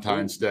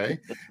Valentine's Day.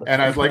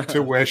 And I'd like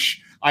to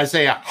wish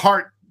Isaiah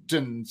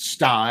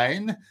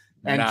HARTenstein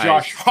and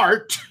Josh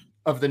Hart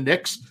of the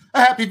Knicks a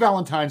happy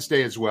Valentine's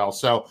Day as well.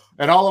 So,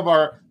 and all of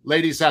our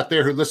ladies out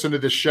there who listen to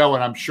this show,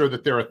 and I'm sure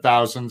that there are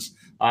thousands,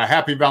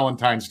 happy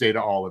Valentine's Day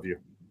to all of you.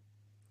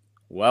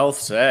 Well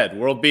said.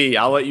 World B,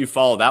 I'll let you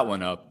follow that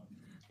one up.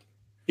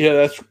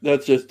 Yeah,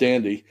 that's just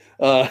dandy.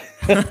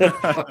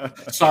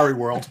 Sorry,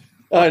 world.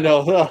 I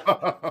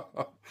know.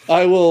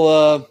 I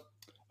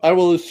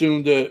will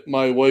assume that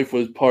my wife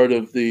was part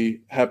of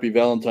the happy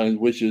Valentine's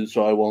wishes,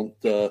 so I won't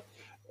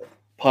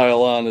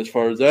pile on as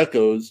far as that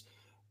goes.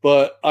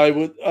 But I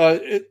would,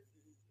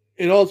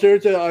 in all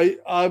seriousness,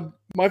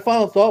 my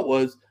final thought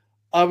was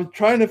I was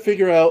trying to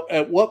figure out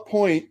at what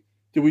point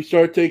do we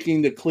start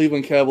taking the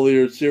Cleveland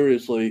Cavaliers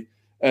seriously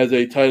as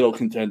a title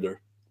contender.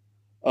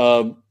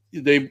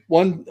 They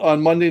won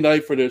on Monday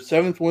night for their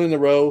 7th win in a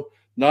row,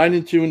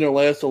 9-2 in their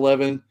last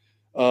 11.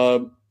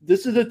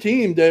 This is a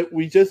team that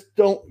we just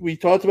don't. We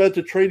talked about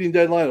the trading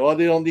deadline. Oh,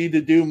 they don't need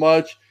to do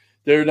much.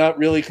 They're not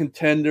really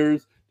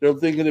contenders. They're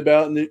thinking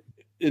about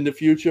in the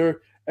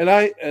future. And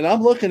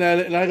I'm looking at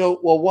it and I go,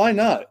 well, why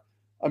not?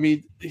 I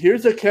mean,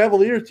 here's a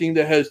Cavaliers team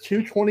that has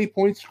 2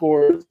 20-point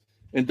scorers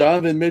and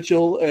Donovan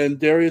Mitchell and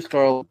Darius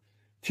Garland,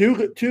 two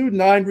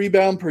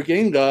 9-rebound per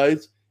game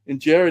guys and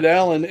Jared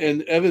Allen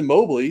and Evan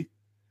Mobley.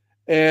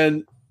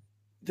 And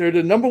they're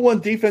the number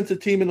 1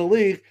 defensive team in the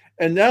league.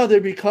 And now they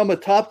become a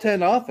top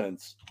 10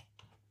 offense.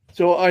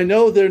 So I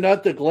know they're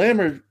not the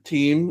glamour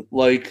team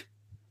like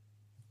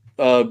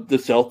the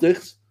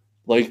Celtics,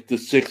 like the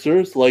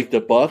Sixers, like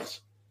the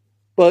Bucks.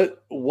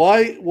 But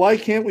why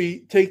can't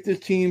we take this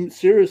team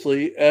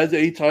seriously as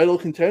a title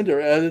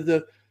contender?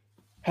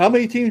 How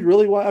many teams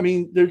really want? I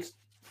mean, there's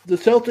the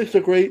Celtics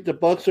are great, the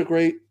Bucks are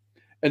great,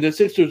 and the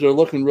Sixers are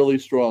looking really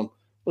strong.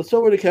 But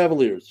so are the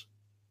Cavaliers.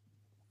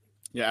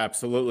 Yeah,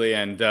 absolutely.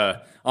 And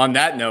on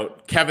that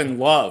note, Kevin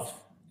Love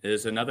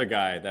is another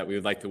guy that we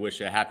would like to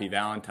wish a happy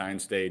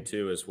Valentine's Day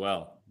to as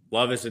well.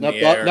 Love is in the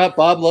air. Not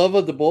Bob Love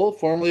of the Bulls,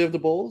 formerly of the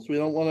Bulls. We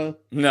don't want to.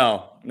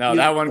 No,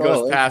 that one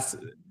goes past.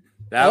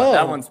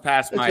 That one's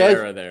past my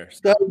era there.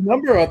 Got a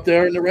number up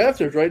there in the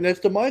rafters right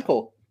next to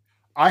Michael.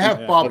 I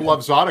have Bob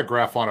Love's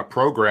autograph on a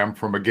program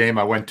from a game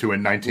I went to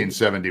in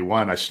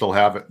 1971. I still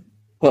have it.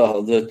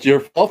 Well, that's your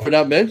fault for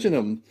not mentioning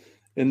him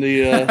in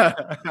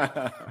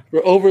the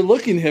for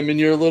overlooking him in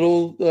your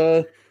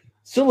little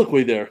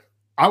soliloquy there.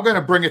 I'm going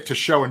to bring it to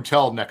show and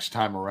tell next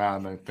time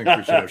around. I think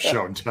we should have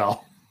show and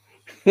tell.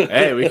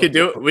 Hey, we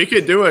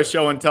could do a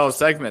show and tell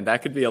segment.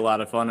 That could be a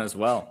lot of fun as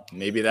well.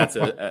 Maybe that's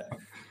a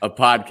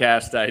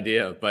podcast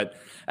idea. But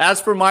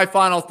as for my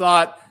final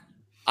thought,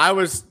 I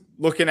was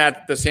looking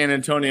at the San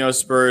Antonio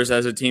Spurs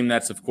as a team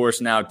that's, of course,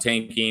 now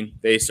tanking.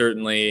 They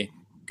certainly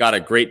got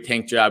a great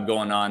tank job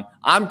going on.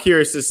 I'm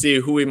curious to see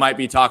who we might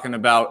be talking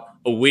about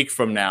a week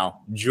from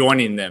now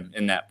joining them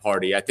in that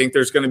party. I think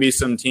there's going to be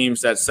some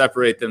teams that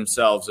separate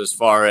themselves as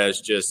far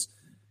as just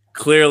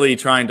clearly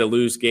trying to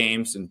lose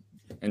games and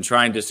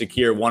trying to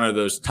secure one of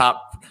those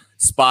top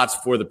spots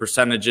for the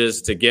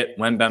percentages to get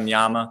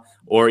Wenbanyama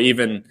or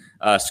even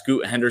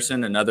Scoot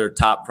Henderson, another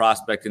top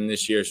prospect in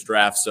this year's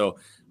draft. So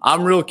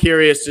I'm real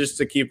curious just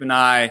to keep an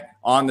eye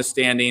on the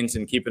standings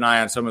and keep an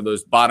eye on some of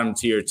those bottom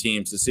tier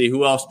teams to see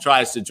who else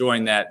tries to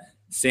join that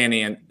San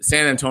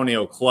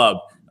Antonio club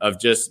of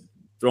just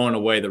throwing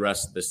away the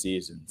rest of the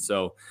season.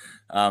 So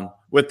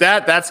with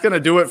that, that's going to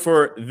do it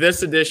for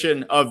this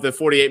edition of the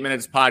 48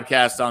 Minutes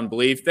podcast on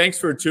Believe. Thanks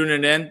for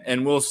tuning in,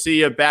 and we'll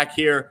see you back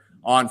here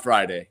on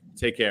Friday.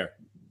 Take care.